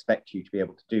not going to expect you to be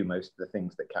able to do most of the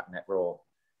things that CapNet raw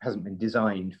hasn't been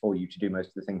designed for you to do most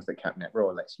of the things that CapNet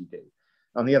raw lets you do.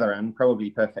 On the other hand, probably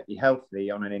perfectly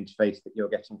healthy on an interface that you're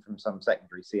getting from some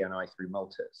secondary CNI through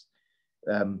Maltus,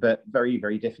 but very,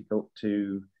 very difficult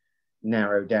to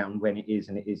narrow down when it is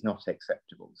and it is not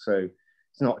acceptable. So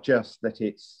it's not just that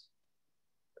it's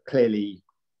clearly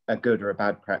a good or a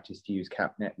bad practice to use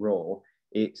CapNet raw,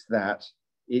 it's that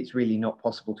it's really not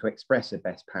possible to express a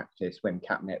best practice when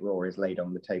CapNet raw is laid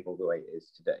on the table the way it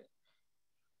is today.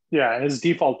 Yeah, and it's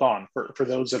default on for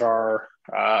those that are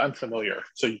unfamiliar.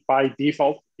 So by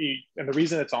default, and the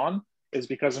reason it's on is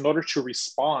because in order to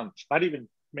respond, not even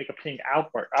make a ping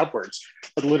outwards,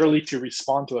 but literally to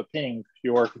respond to a ping,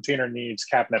 your container needs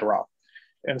CAPNet raw.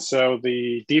 And so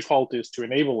the default is to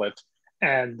enable it.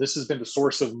 And this has been the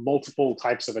source of multiple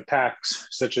types of attacks,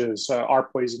 such as R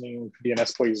poisoning,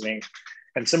 DNS poisoning,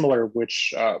 and similar,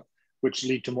 which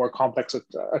lead to more complex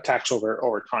attacks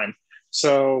over time.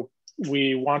 So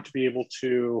we want to be able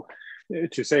to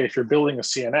say, if you're building a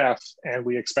CNF and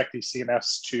we expect these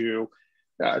CNFs to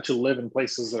live in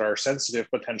places that are sensitive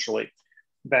potentially,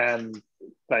 then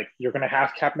like you're going to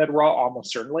have CAPNet raw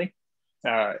almost certainly.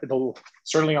 It'll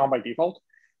certainly on by default.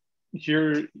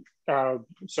 Here,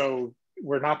 so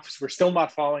we're still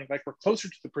not following, like we're closer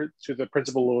to the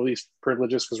principle of least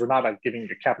privileges because we're not like giving you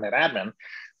CAPNet admin,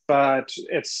 but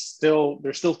there's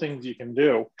still things you can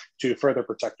do to further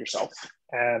protect yourself.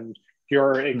 And here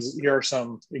are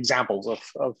some examples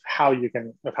of how you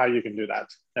can do that.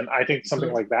 And I think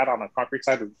something like that on a concrete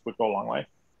side would go a long way.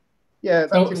 Yeah.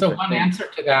 So one answer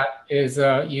to that is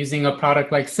using a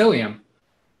product like Cilium.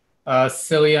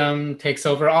 Cilium takes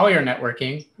over all your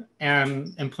networking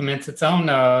and implements its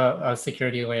own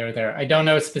security layer there. I don't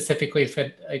know specifically if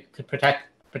it could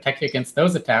protect you against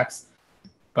those attacks,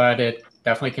 but it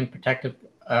definitely can protect it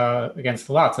against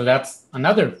a lot. So that's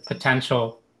another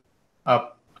potential,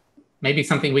 maybe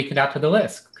something we could add to the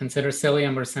list. Consider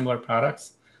Cilium or similar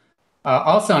products.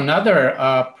 Also, another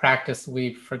practice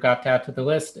we forgot to add to the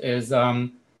list is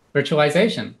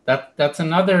virtualization. That's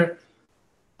another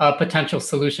potential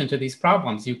solution to these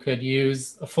problems. You could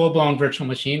use a full-blown virtual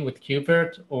machine with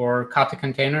KubeVirt or Kata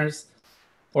containers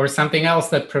or something else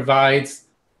that provides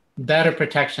better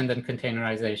protection than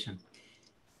containerization.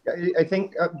 I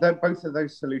think that both of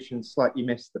those solutions slightly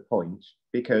miss the point,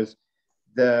 because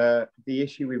the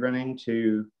issue we run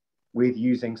into with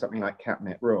using something like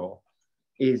CAPNet raw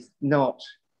is not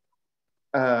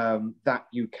that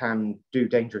you can do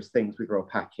dangerous things with raw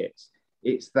packets.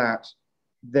 It's that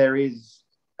there is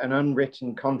an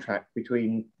unwritten contract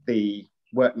between the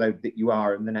workload that you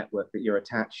are and the network that you're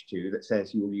attached to that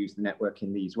says you will use the network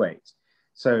in these ways.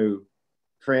 So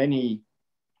for an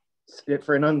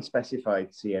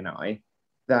unspecified CNI,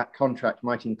 that contract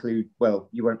might include, well,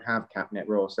 you won't have CAPNet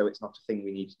raw, so it's not a thing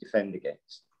we need to defend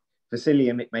against. For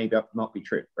Cilium, it may not be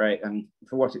true, right? And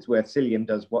for what it's worth, Cilium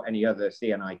does what any other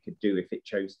CNI could do if it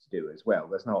chose to do as well.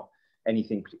 There's not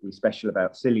anything particularly special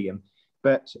about Cilium,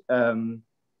 but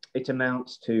it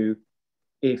amounts to,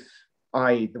 if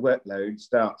the workload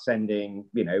starts sending,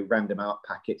 random ARC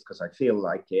packets because I feel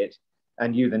like it,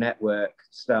 and you, the network,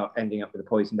 start ending up with a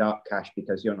poisoned ARC cache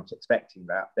because you're not expecting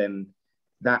that, then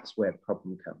that's where the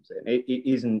problem comes in. It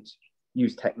isn't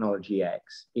use technology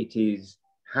X. It is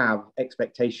have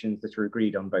expectations that are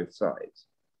agreed on both sides.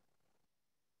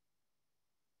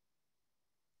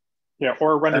 Yeah,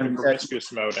 or run it in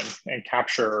promiscuous mode and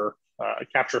capture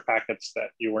packets that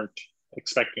you weren't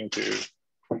expecting to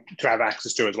have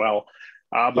access to as well.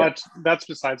 But that's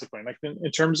besides the point. Like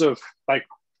in terms of like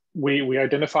we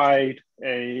identified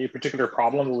a particular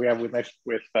problem that we have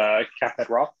with CAPNet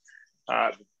raw.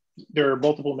 There are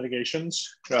multiple mitigations.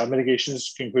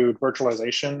 Mitigations can include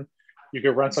virtualization. You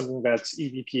could run something that's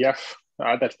eBPF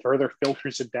that further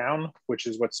filters it down, which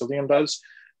is what Cilium does.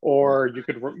 Or you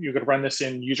could run this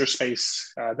in user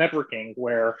space networking,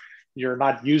 where you're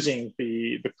not using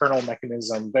the kernel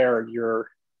mechanism there. You're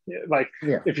like,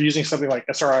 if you're using something like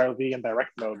SRILV in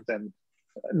direct mode, then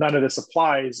none of this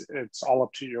applies. It's all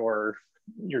up to your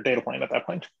data plane at that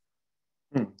point.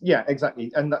 Yeah,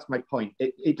 exactly. And that's my point.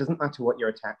 It doesn't matter what you're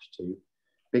attached to,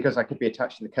 because I could be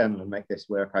attached to the kernel and make this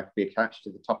work. I could be attached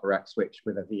to the top of rack switch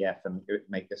with a VF and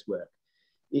make this work.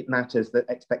 It matters that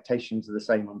expectations are the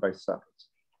same on both sides.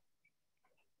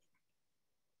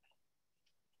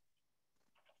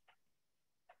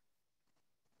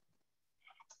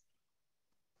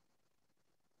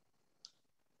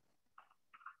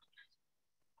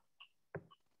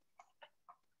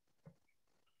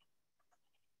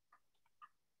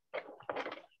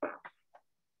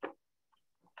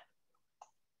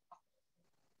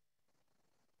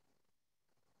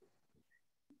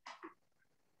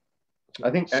 I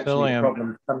think actually the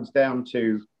problem comes down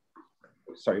to,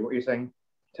 sorry, what were you saying,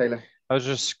 Taylor? I was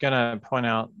just gonna point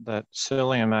out that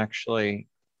Cilium actually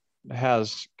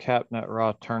has CAPNet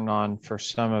raw turned on for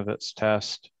some of its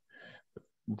tests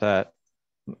that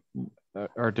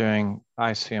are doing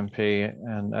ICMP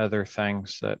and other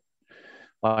things that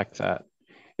like that.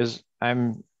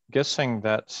 I'm guessing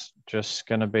that's just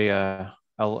gonna be a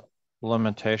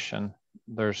limitation.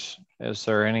 Is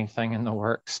there anything in the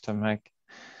works to make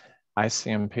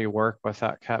ICMP work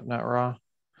without CAPNet raw?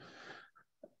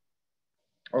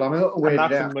 Well, I'm a little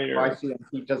weirded out why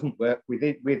ICMP doesn't work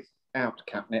with out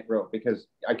CapNet raw because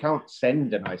I can't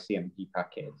send an ICMP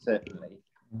packet, certainly.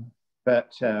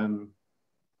 But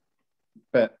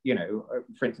you know,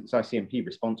 for instance, ICMP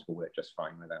response will work just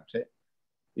fine without it.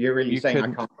 You're really saying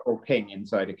I can't call ping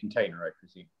inside a container, I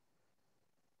presume?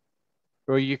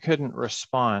 Well, you couldn't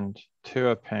respond to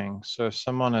a ping. So if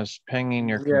someone is pinging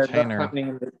your container.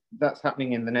 That's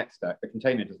happening in the net stack. The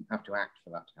container doesn't have to act for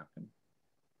that to happen.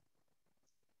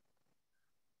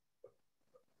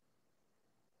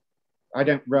 I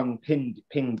don't run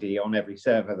pingd on every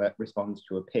server that responds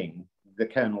to a ping. The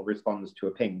kernel responds to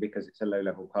a ping because it's a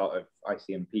low-level part of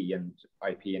ICMP and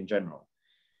IP in general.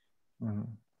 Mm-hmm.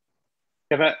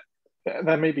 Yeah,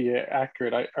 that may be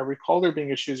accurate. I recall there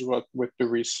being issues with the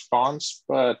response,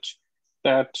 but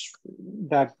that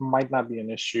might not be an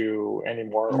issue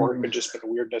anymore, or it could just be the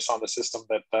weirdness on the system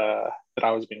that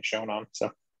I was being shown on. So,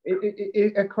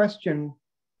 a question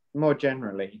more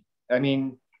generally. I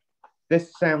mean,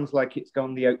 this sounds like it's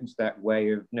gone the OpenStack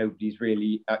way of nobody's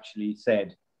really actually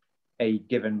said a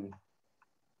given.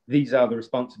 These are the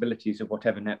responsibilities of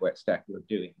whatever network stack you're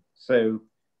doing. So,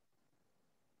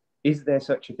 is there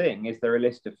such a thing? Is there a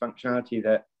list of functionality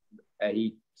that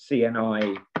a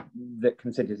CNI that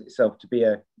considers itself to be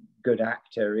a good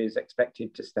actor is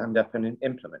expected to stand up and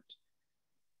implement?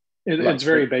 It's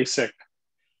very basic.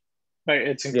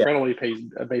 It's incredibly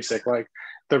basic. Like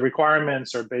the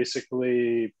requirements are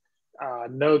basically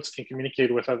nodes can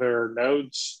communicate with other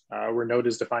nodes, where node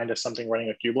is defined as something running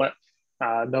a kubelet.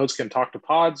 Nodes can talk to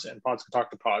pods and pods can talk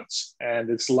to pods, and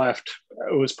it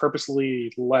was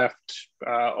purposely left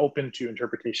open to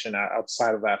interpretation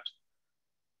outside of that.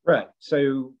 Right,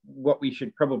 so what we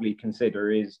should probably consider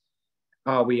is,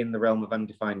 are we in the realm of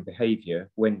undefined behavior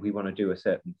when we want to do a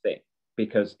certain thing?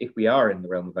 Because if we are in the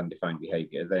realm of undefined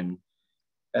behavior, then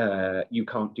you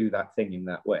can't do that thing in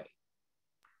that way.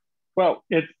 Well,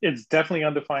 it's definitely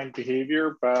undefined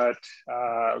behavior, but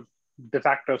de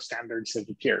facto standards have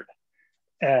appeared.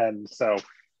 And so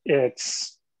I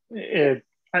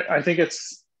think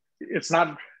it's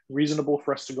not reasonable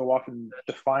for us to go off and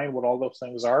define what all those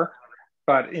things are,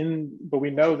 but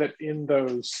we know that in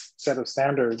those set of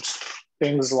standards,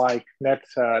 things like net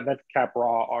cap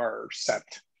raw are set.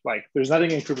 Like there's nothing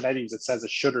in Kubernetes that says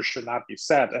it should or should not be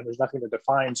set, and there's nothing that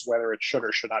defines whether it should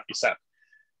or should not be set.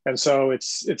 And so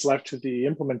it's left to the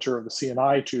implementer of the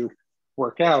CNI to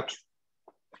work out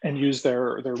and use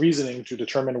their reasoning to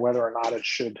determine whether or not it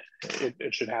should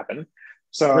happen.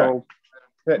 So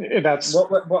that's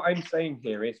what I'm saying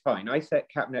here is fine. I set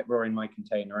CapNet raw in my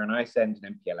container and I send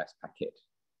an MPLS packet.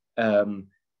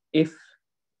 If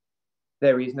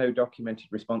there is no documented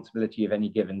responsibility of any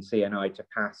given CNI to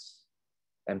pass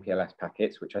MPLS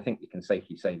packets, which I think we can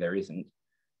safely say there isn't,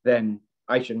 then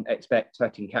I shouldn't expect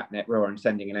setting CapNet raw and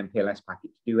sending an MPLS packet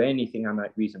to do anything I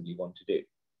might reasonably want to do.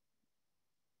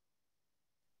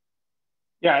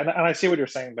 Yeah, and I see what you're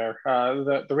saying there.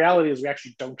 The reality is we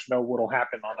actually don't know what will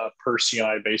happen on a per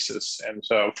CNI basis. And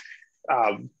so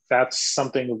that's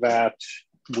something that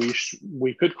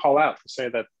we could call out to say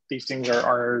that these things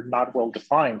are not well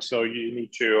defined. So you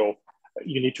need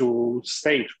to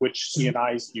state which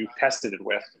CNIs you tested it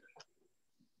with.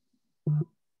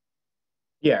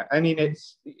 Yeah, I mean,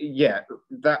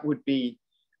 that would be,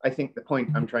 I think, the point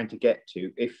I'm trying to get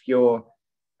to. If you're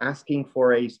asking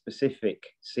for a specific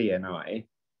CNI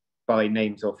by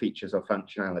names or features or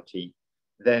functionality,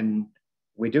 then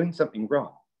we're doing something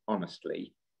wrong,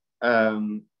 honestly.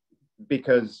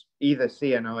 Because either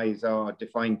CNIs are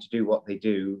defined to do what they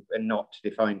do and not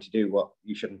defined to do what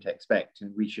you shouldn't expect,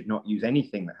 and we should not use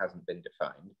anything that hasn't been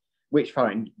defined, which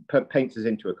paints us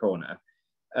into a corner.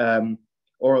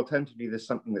 Or alternatively, there's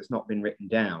something that's not been written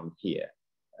down here,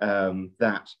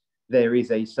 that there is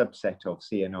a subset of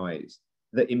CNIs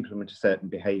that implement a certain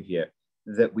behavior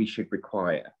that we should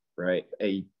require, right?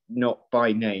 Not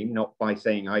by name, not by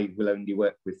saying I will only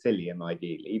work with Cilium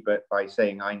ideally, but by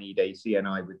saying I need a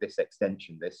CNI with this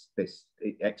extension, this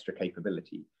extra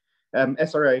capability.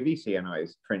 SRIOV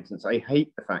CNIs, for instance, I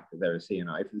hate the fact that they're a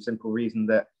CNI for the simple reason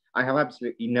that I have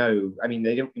absolutely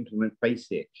they don't implement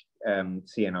basic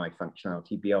CNI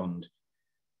functionality beyond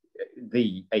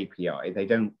the API. They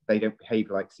don't behave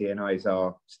like CNIs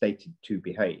are stated to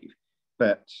behave.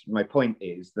 But my point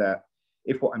is that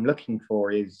if what I'm looking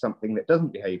for is something that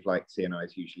doesn't behave like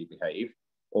CNIs usually behave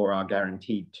or are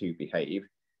guaranteed to behave,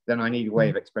 then I need a way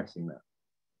of expressing that.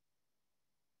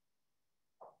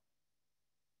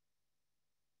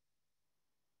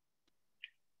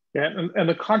 Yeah, and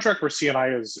the contract for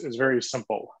CNI is very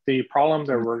simple. The problem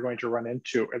that we're going to run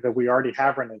into, that we already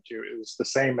have run into, is the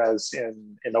same as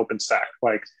in OpenStack.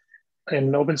 Like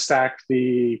in OpenStack,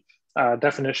 the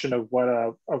definition of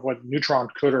what Neutron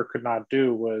could or could not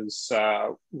do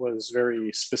was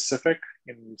very specific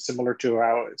and similar to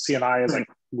how CNI is like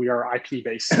we are IP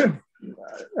based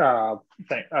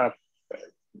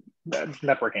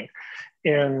networking.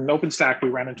 In OpenStack, we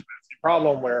ran into the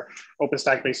problem where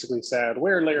OpenStack basically said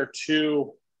we're layer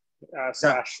 2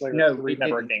 slash layer 3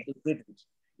 networking. It didn't.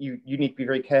 You need to be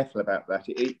very careful about that.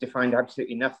 It defined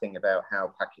absolutely nothing about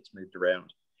how packets moved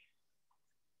around.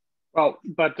 Well,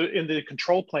 but in the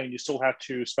control plane, you still had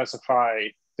to specify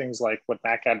things like what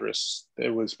MAC address it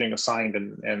was being assigned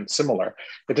and similar.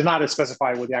 It did not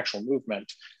specify what the actual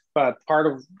movement. But part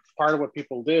of what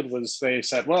people did was they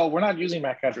said, well, we're not using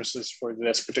MAC addresses for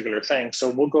this particular thing, so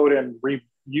we'll go ahead and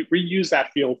reuse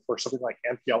that field for something like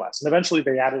MPLS. And eventually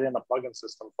they added in a plugin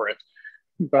system for it,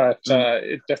 but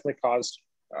it definitely caused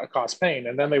pain.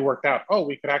 And then they worked out, oh,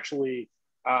 we could actually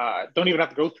don't even have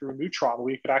to go through Neutron.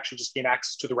 We could actually just gain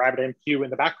access to the RabbitMQ in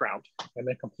the background and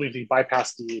then completely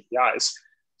bypass the APIs.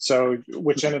 So,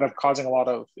 which ended up causing a lot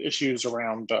of issues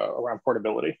around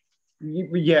portability.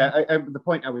 Yeah, the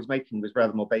point I was making was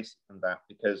rather more basic than that,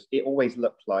 because it always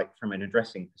looked like, from an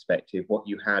addressing perspective, what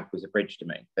you had was a bridge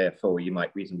domain. Therefore, you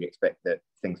might reasonably expect that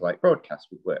things like broadcast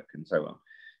would work and so on.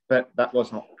 But that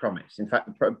was not the promise. In fact,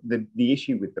 the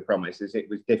issue with the promise is it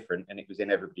was different and it was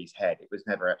in everybody's head. It was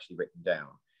never actually written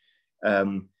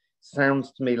down.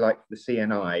 Sounds to me like the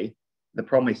CNI, the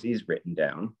promise is written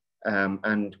down,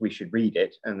 and we should read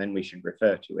it and then we should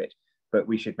refer to it. But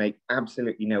we should make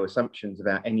absolutely no assumptions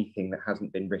about anything that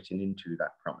hasn't been written into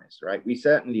that promise, right? We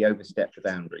certainly overstep the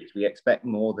boundaries. We expect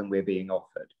more than we're being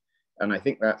offered. And I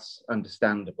think that's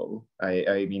understandable.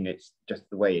 I mean, it's just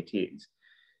the way it is.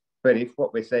 But if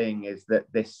what we're saying is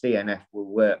that this CNF will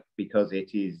work because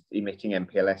it is emitting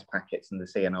MPLS packets and the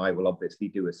CNI will obviously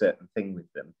do a certain thing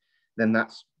with them, then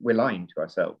we're lying to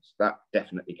ourselves. That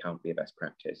definitely can't be a best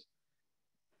practice.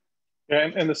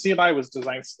 And the CNI was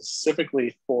designed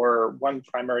specifically for one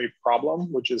primary problem,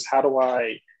 which is how do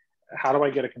I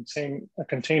get a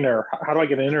container? How do I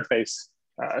get an interface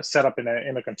set up in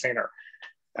a container?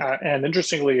 And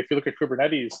interestingly, if you look at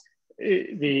Kubernetes,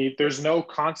 there's no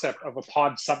concept of a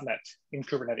pod subnet in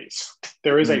Kubernetes.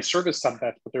 There is a service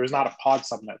subnet, but there is not a pod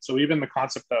subnet. So even the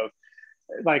concept of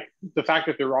like the fact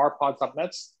that there are pod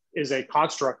subnets is a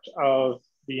construct of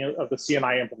the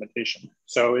CNI implementation.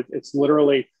 So it's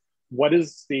literally what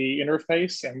is the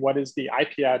interface and what is the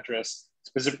IP address,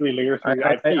 specifically layer 3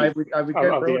 IP. I would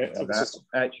go broader to that,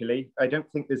 actually. I don't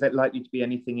think there's likely to be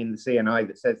anything in the CNI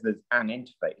that says there's an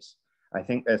interface. I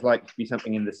think there's likely to be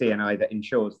something in the CNI that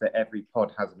ensures that every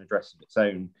pod has an address of its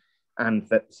own and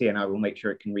that the CNI will make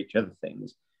sure it can reach other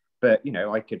things. But, you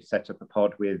know, I could set up a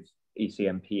pod with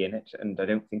ECMP in it, and I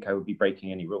don't think I would be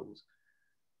breaking any rules.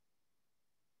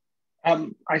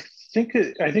 I think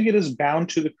it is bound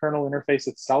to the kernel interface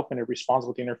itself, and it responds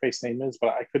what the interface name is, but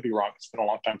I could be wrong. It's been a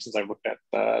long time since I looked at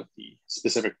the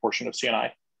specific portion of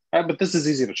CNI. But this is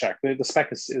easy to check. The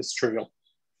spec is trivial.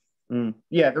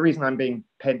 Yeah, the reason I'm being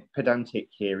pedantic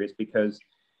here is because,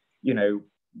 you know,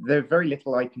 there's very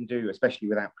little I can do, especially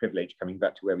without privilege, coming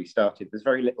back to where we started. There's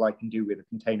very little I can do with a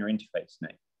container interface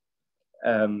name.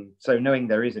 So knowing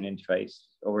there is an interface,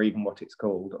 or even what it's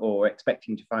called, or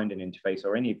expecting to find an interface,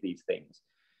 or any of these things,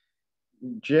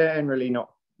 generally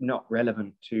not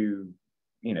relevant to,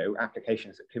 you know,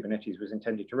 applications that Kubernetes was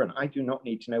intended to run. I do not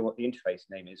need to know what the interface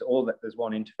name is, or that there's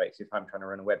one interface if I'm trying to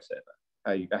run a web server.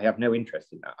 I have no interest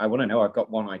in that. I want to know I've got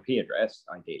one IP address,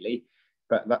 ideally,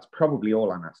 but that's probably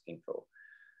all I'm asking for.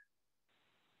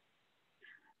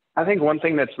 I think one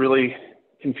thing that's really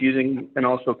confusing and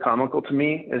also comical to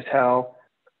me is how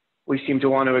we seem to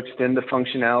want to extend the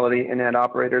functionality and add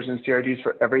operators and CRDs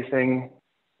for everything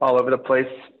all over the place,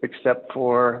 except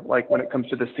for like when it comes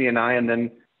to the CNI, and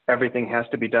then everything has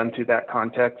to be done through that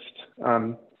context.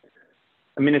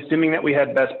 I mean, assuming that we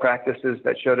had best practices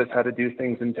that showed us how to do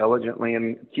things intelligently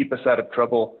and keep us out of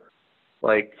trouble,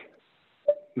 like,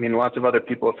 I mean, lots of other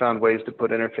people have found ways to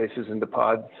put interfaces into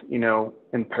pods, you know,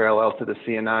 in parallel to the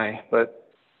CNI. But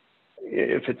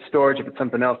if it's storage, if it's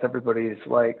something else, everybody's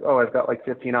like, oh, I've got like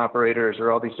 15 operators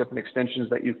or all these different extensions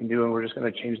that you can do, and we're just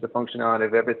going to change the functionality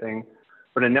of everything.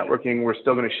 But in networking, we're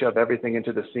still going to shove everything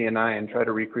into the CNI and try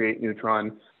to recreate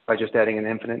Neutron by just adding an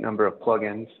infinite number of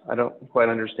plugins. I don't quite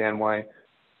understand why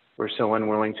we're so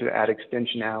unwilling to add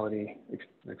extensionality.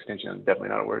 Extension is definitely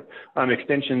not a word.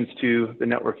 Extensions to the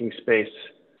networking space,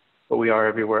 but we are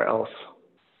everywhere else.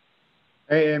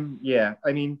 Yeah,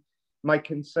 I mean, my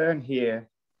concern here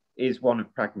is one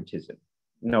of pragmatism,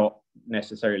 not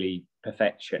necessarily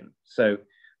perfection. So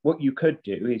what you could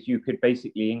do is you could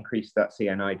basically increase that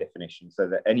CNI definition so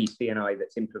that any CNI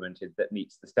that's implemented that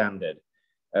meets the standard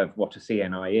of what a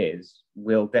CNI is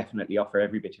will definitely offer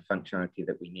every bit of functionality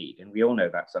that we need. And we all know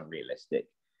that's unrealistic,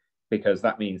 because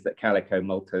that means that Calico,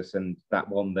 Multus, and that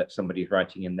one that somebody's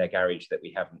writing in their garage that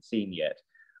we haven't seen yet,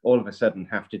 all of a sudden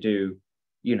have to do,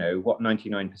 you know, what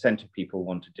 99% of people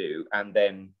want to do. And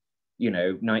then, you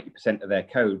know, 90% of their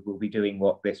code will be doing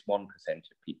what this 1%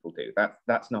 of people do.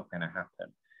 That's not going to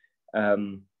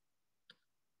happen.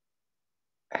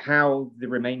 How the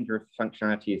remainder of the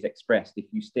functionality is expressed,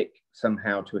 if you stick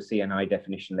somehow to a CNI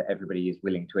definition that everybody is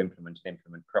willing to implement and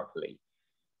implement properly,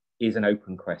 is an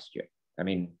open question. I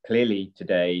mean, clearly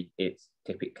today it's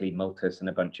typically Multus and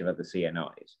a bunch of other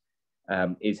CNIs,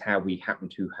 is how we happen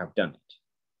to have done it.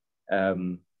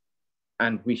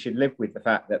 And we should live with the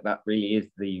fact that that really is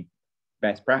the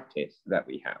best practice that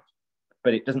we have.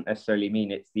 But it doesn't necessarily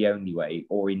mean it's the only way,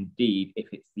 or indeed if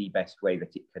it's the best way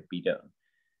that it could be done.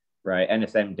 Right,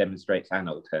 NSM demonstrates an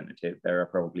alternative. There are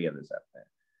probably others out there.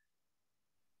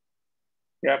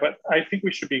 Yeah, but I think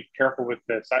we should be careful with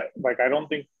this. I don't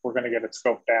think we're going to get it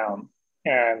scoped down,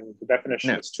 and the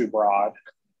definition is too broad.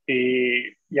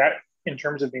 In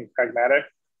terms of being pragmatic,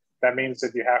 that means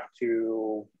that you have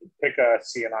to pick a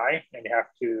CNI and you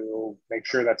have to make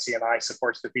sure that CNI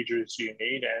supports the features you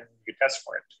need, and you test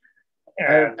for it.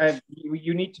 And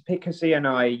you need to pick a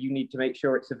CNI, you need to make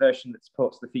sure it's a version that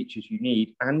supports the features you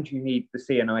need, and you need the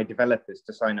CNI developers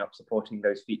to sign up supporting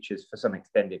those features for some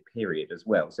extended period as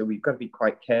well. So we've got to be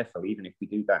quite careful even if we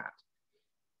do that.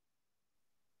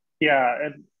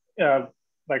 Yeah, and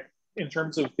like in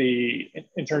terms of the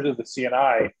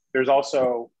CNI, we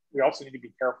also need to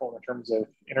be careful in terms of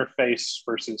interface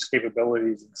versus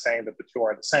capabilities and saying that the two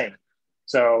are the same.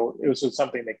 So it was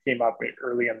something that came up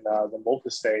early in the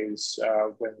Multus days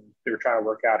when they were trying to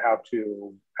work out how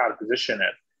to position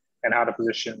it and how to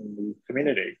position the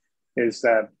community. Is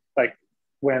that like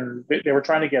when they were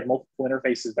trying to get multiple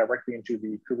interfaces directly into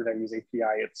the Kubernetes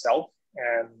API itself,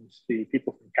 and the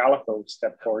people from Calico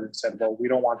stepped forward and said, "Well, we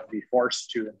don't want to be forced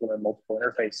to implement multiple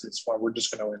interfaces when we're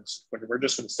just going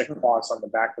to stick a clause on the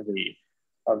back of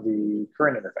the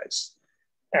current interface."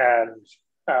 And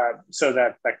so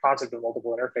that concept of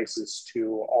multiple interfaces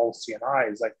to all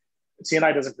CNIs, like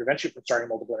CNI doesn't prevent you from starting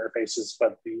multiple interfaces,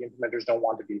 but the implementers don't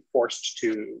want to be forced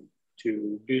to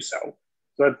do so.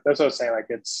 So that's what I was saying. Like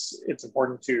it's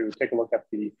important to take a look at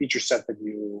the feature set that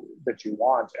you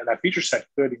want, and that feature set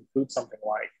could include something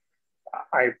like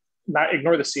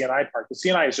ignore the CNI part. The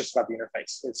CNI is just about the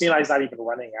interface. The CNI is not even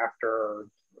running after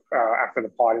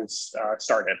the pod is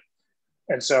started.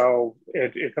 And so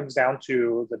it comes down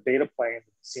to the data plane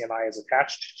CNI is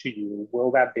attached to you.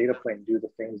 Will that data plane do the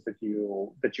things that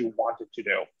you want it to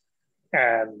do?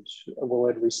 And will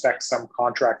it respect some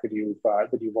contract that you've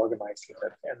organized with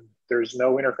it? And there's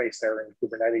no interface there in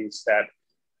Kubernetes that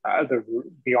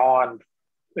beyond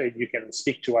you can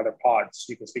speak to other pods,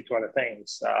 you can speak to other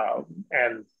things,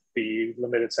 and the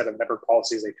limited set of network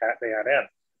policies they add in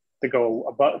to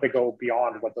go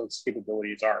beyond what those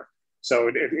capabilities are.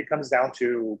 So it comes down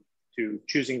to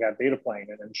choosing that data plane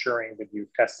and ensuring that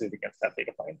you've tested against that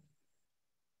data plane.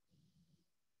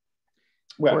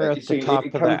 Well, we're at the top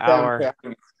of the hour.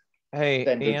 Hey,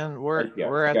 Ian,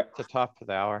 we're at the top of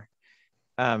the hour.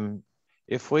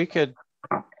 If we could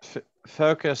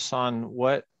focus on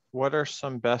what are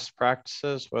some best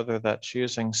practices, whether that's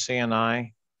using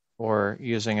CNI or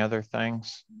using other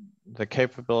things, the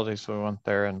capabilities we want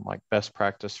there, and like best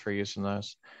practice for using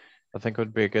those, I think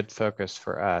would be a good focus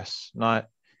for us. Not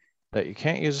that you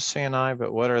can't use a CNI,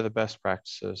 but what are the best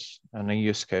practices and a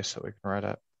use case that we can write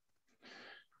up.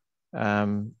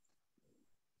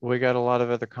 We got a lot of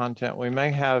other content. We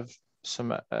may have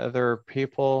some other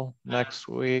people next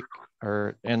week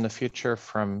or in the future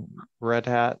from Red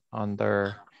Hat on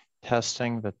their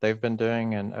testing that they've been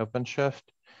doing in OpenShift.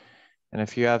 And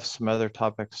if you have some other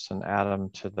topics, then add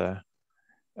them to the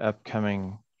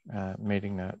upcoming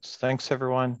meeting notes. Thanks,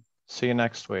 everyone. See you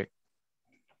next week.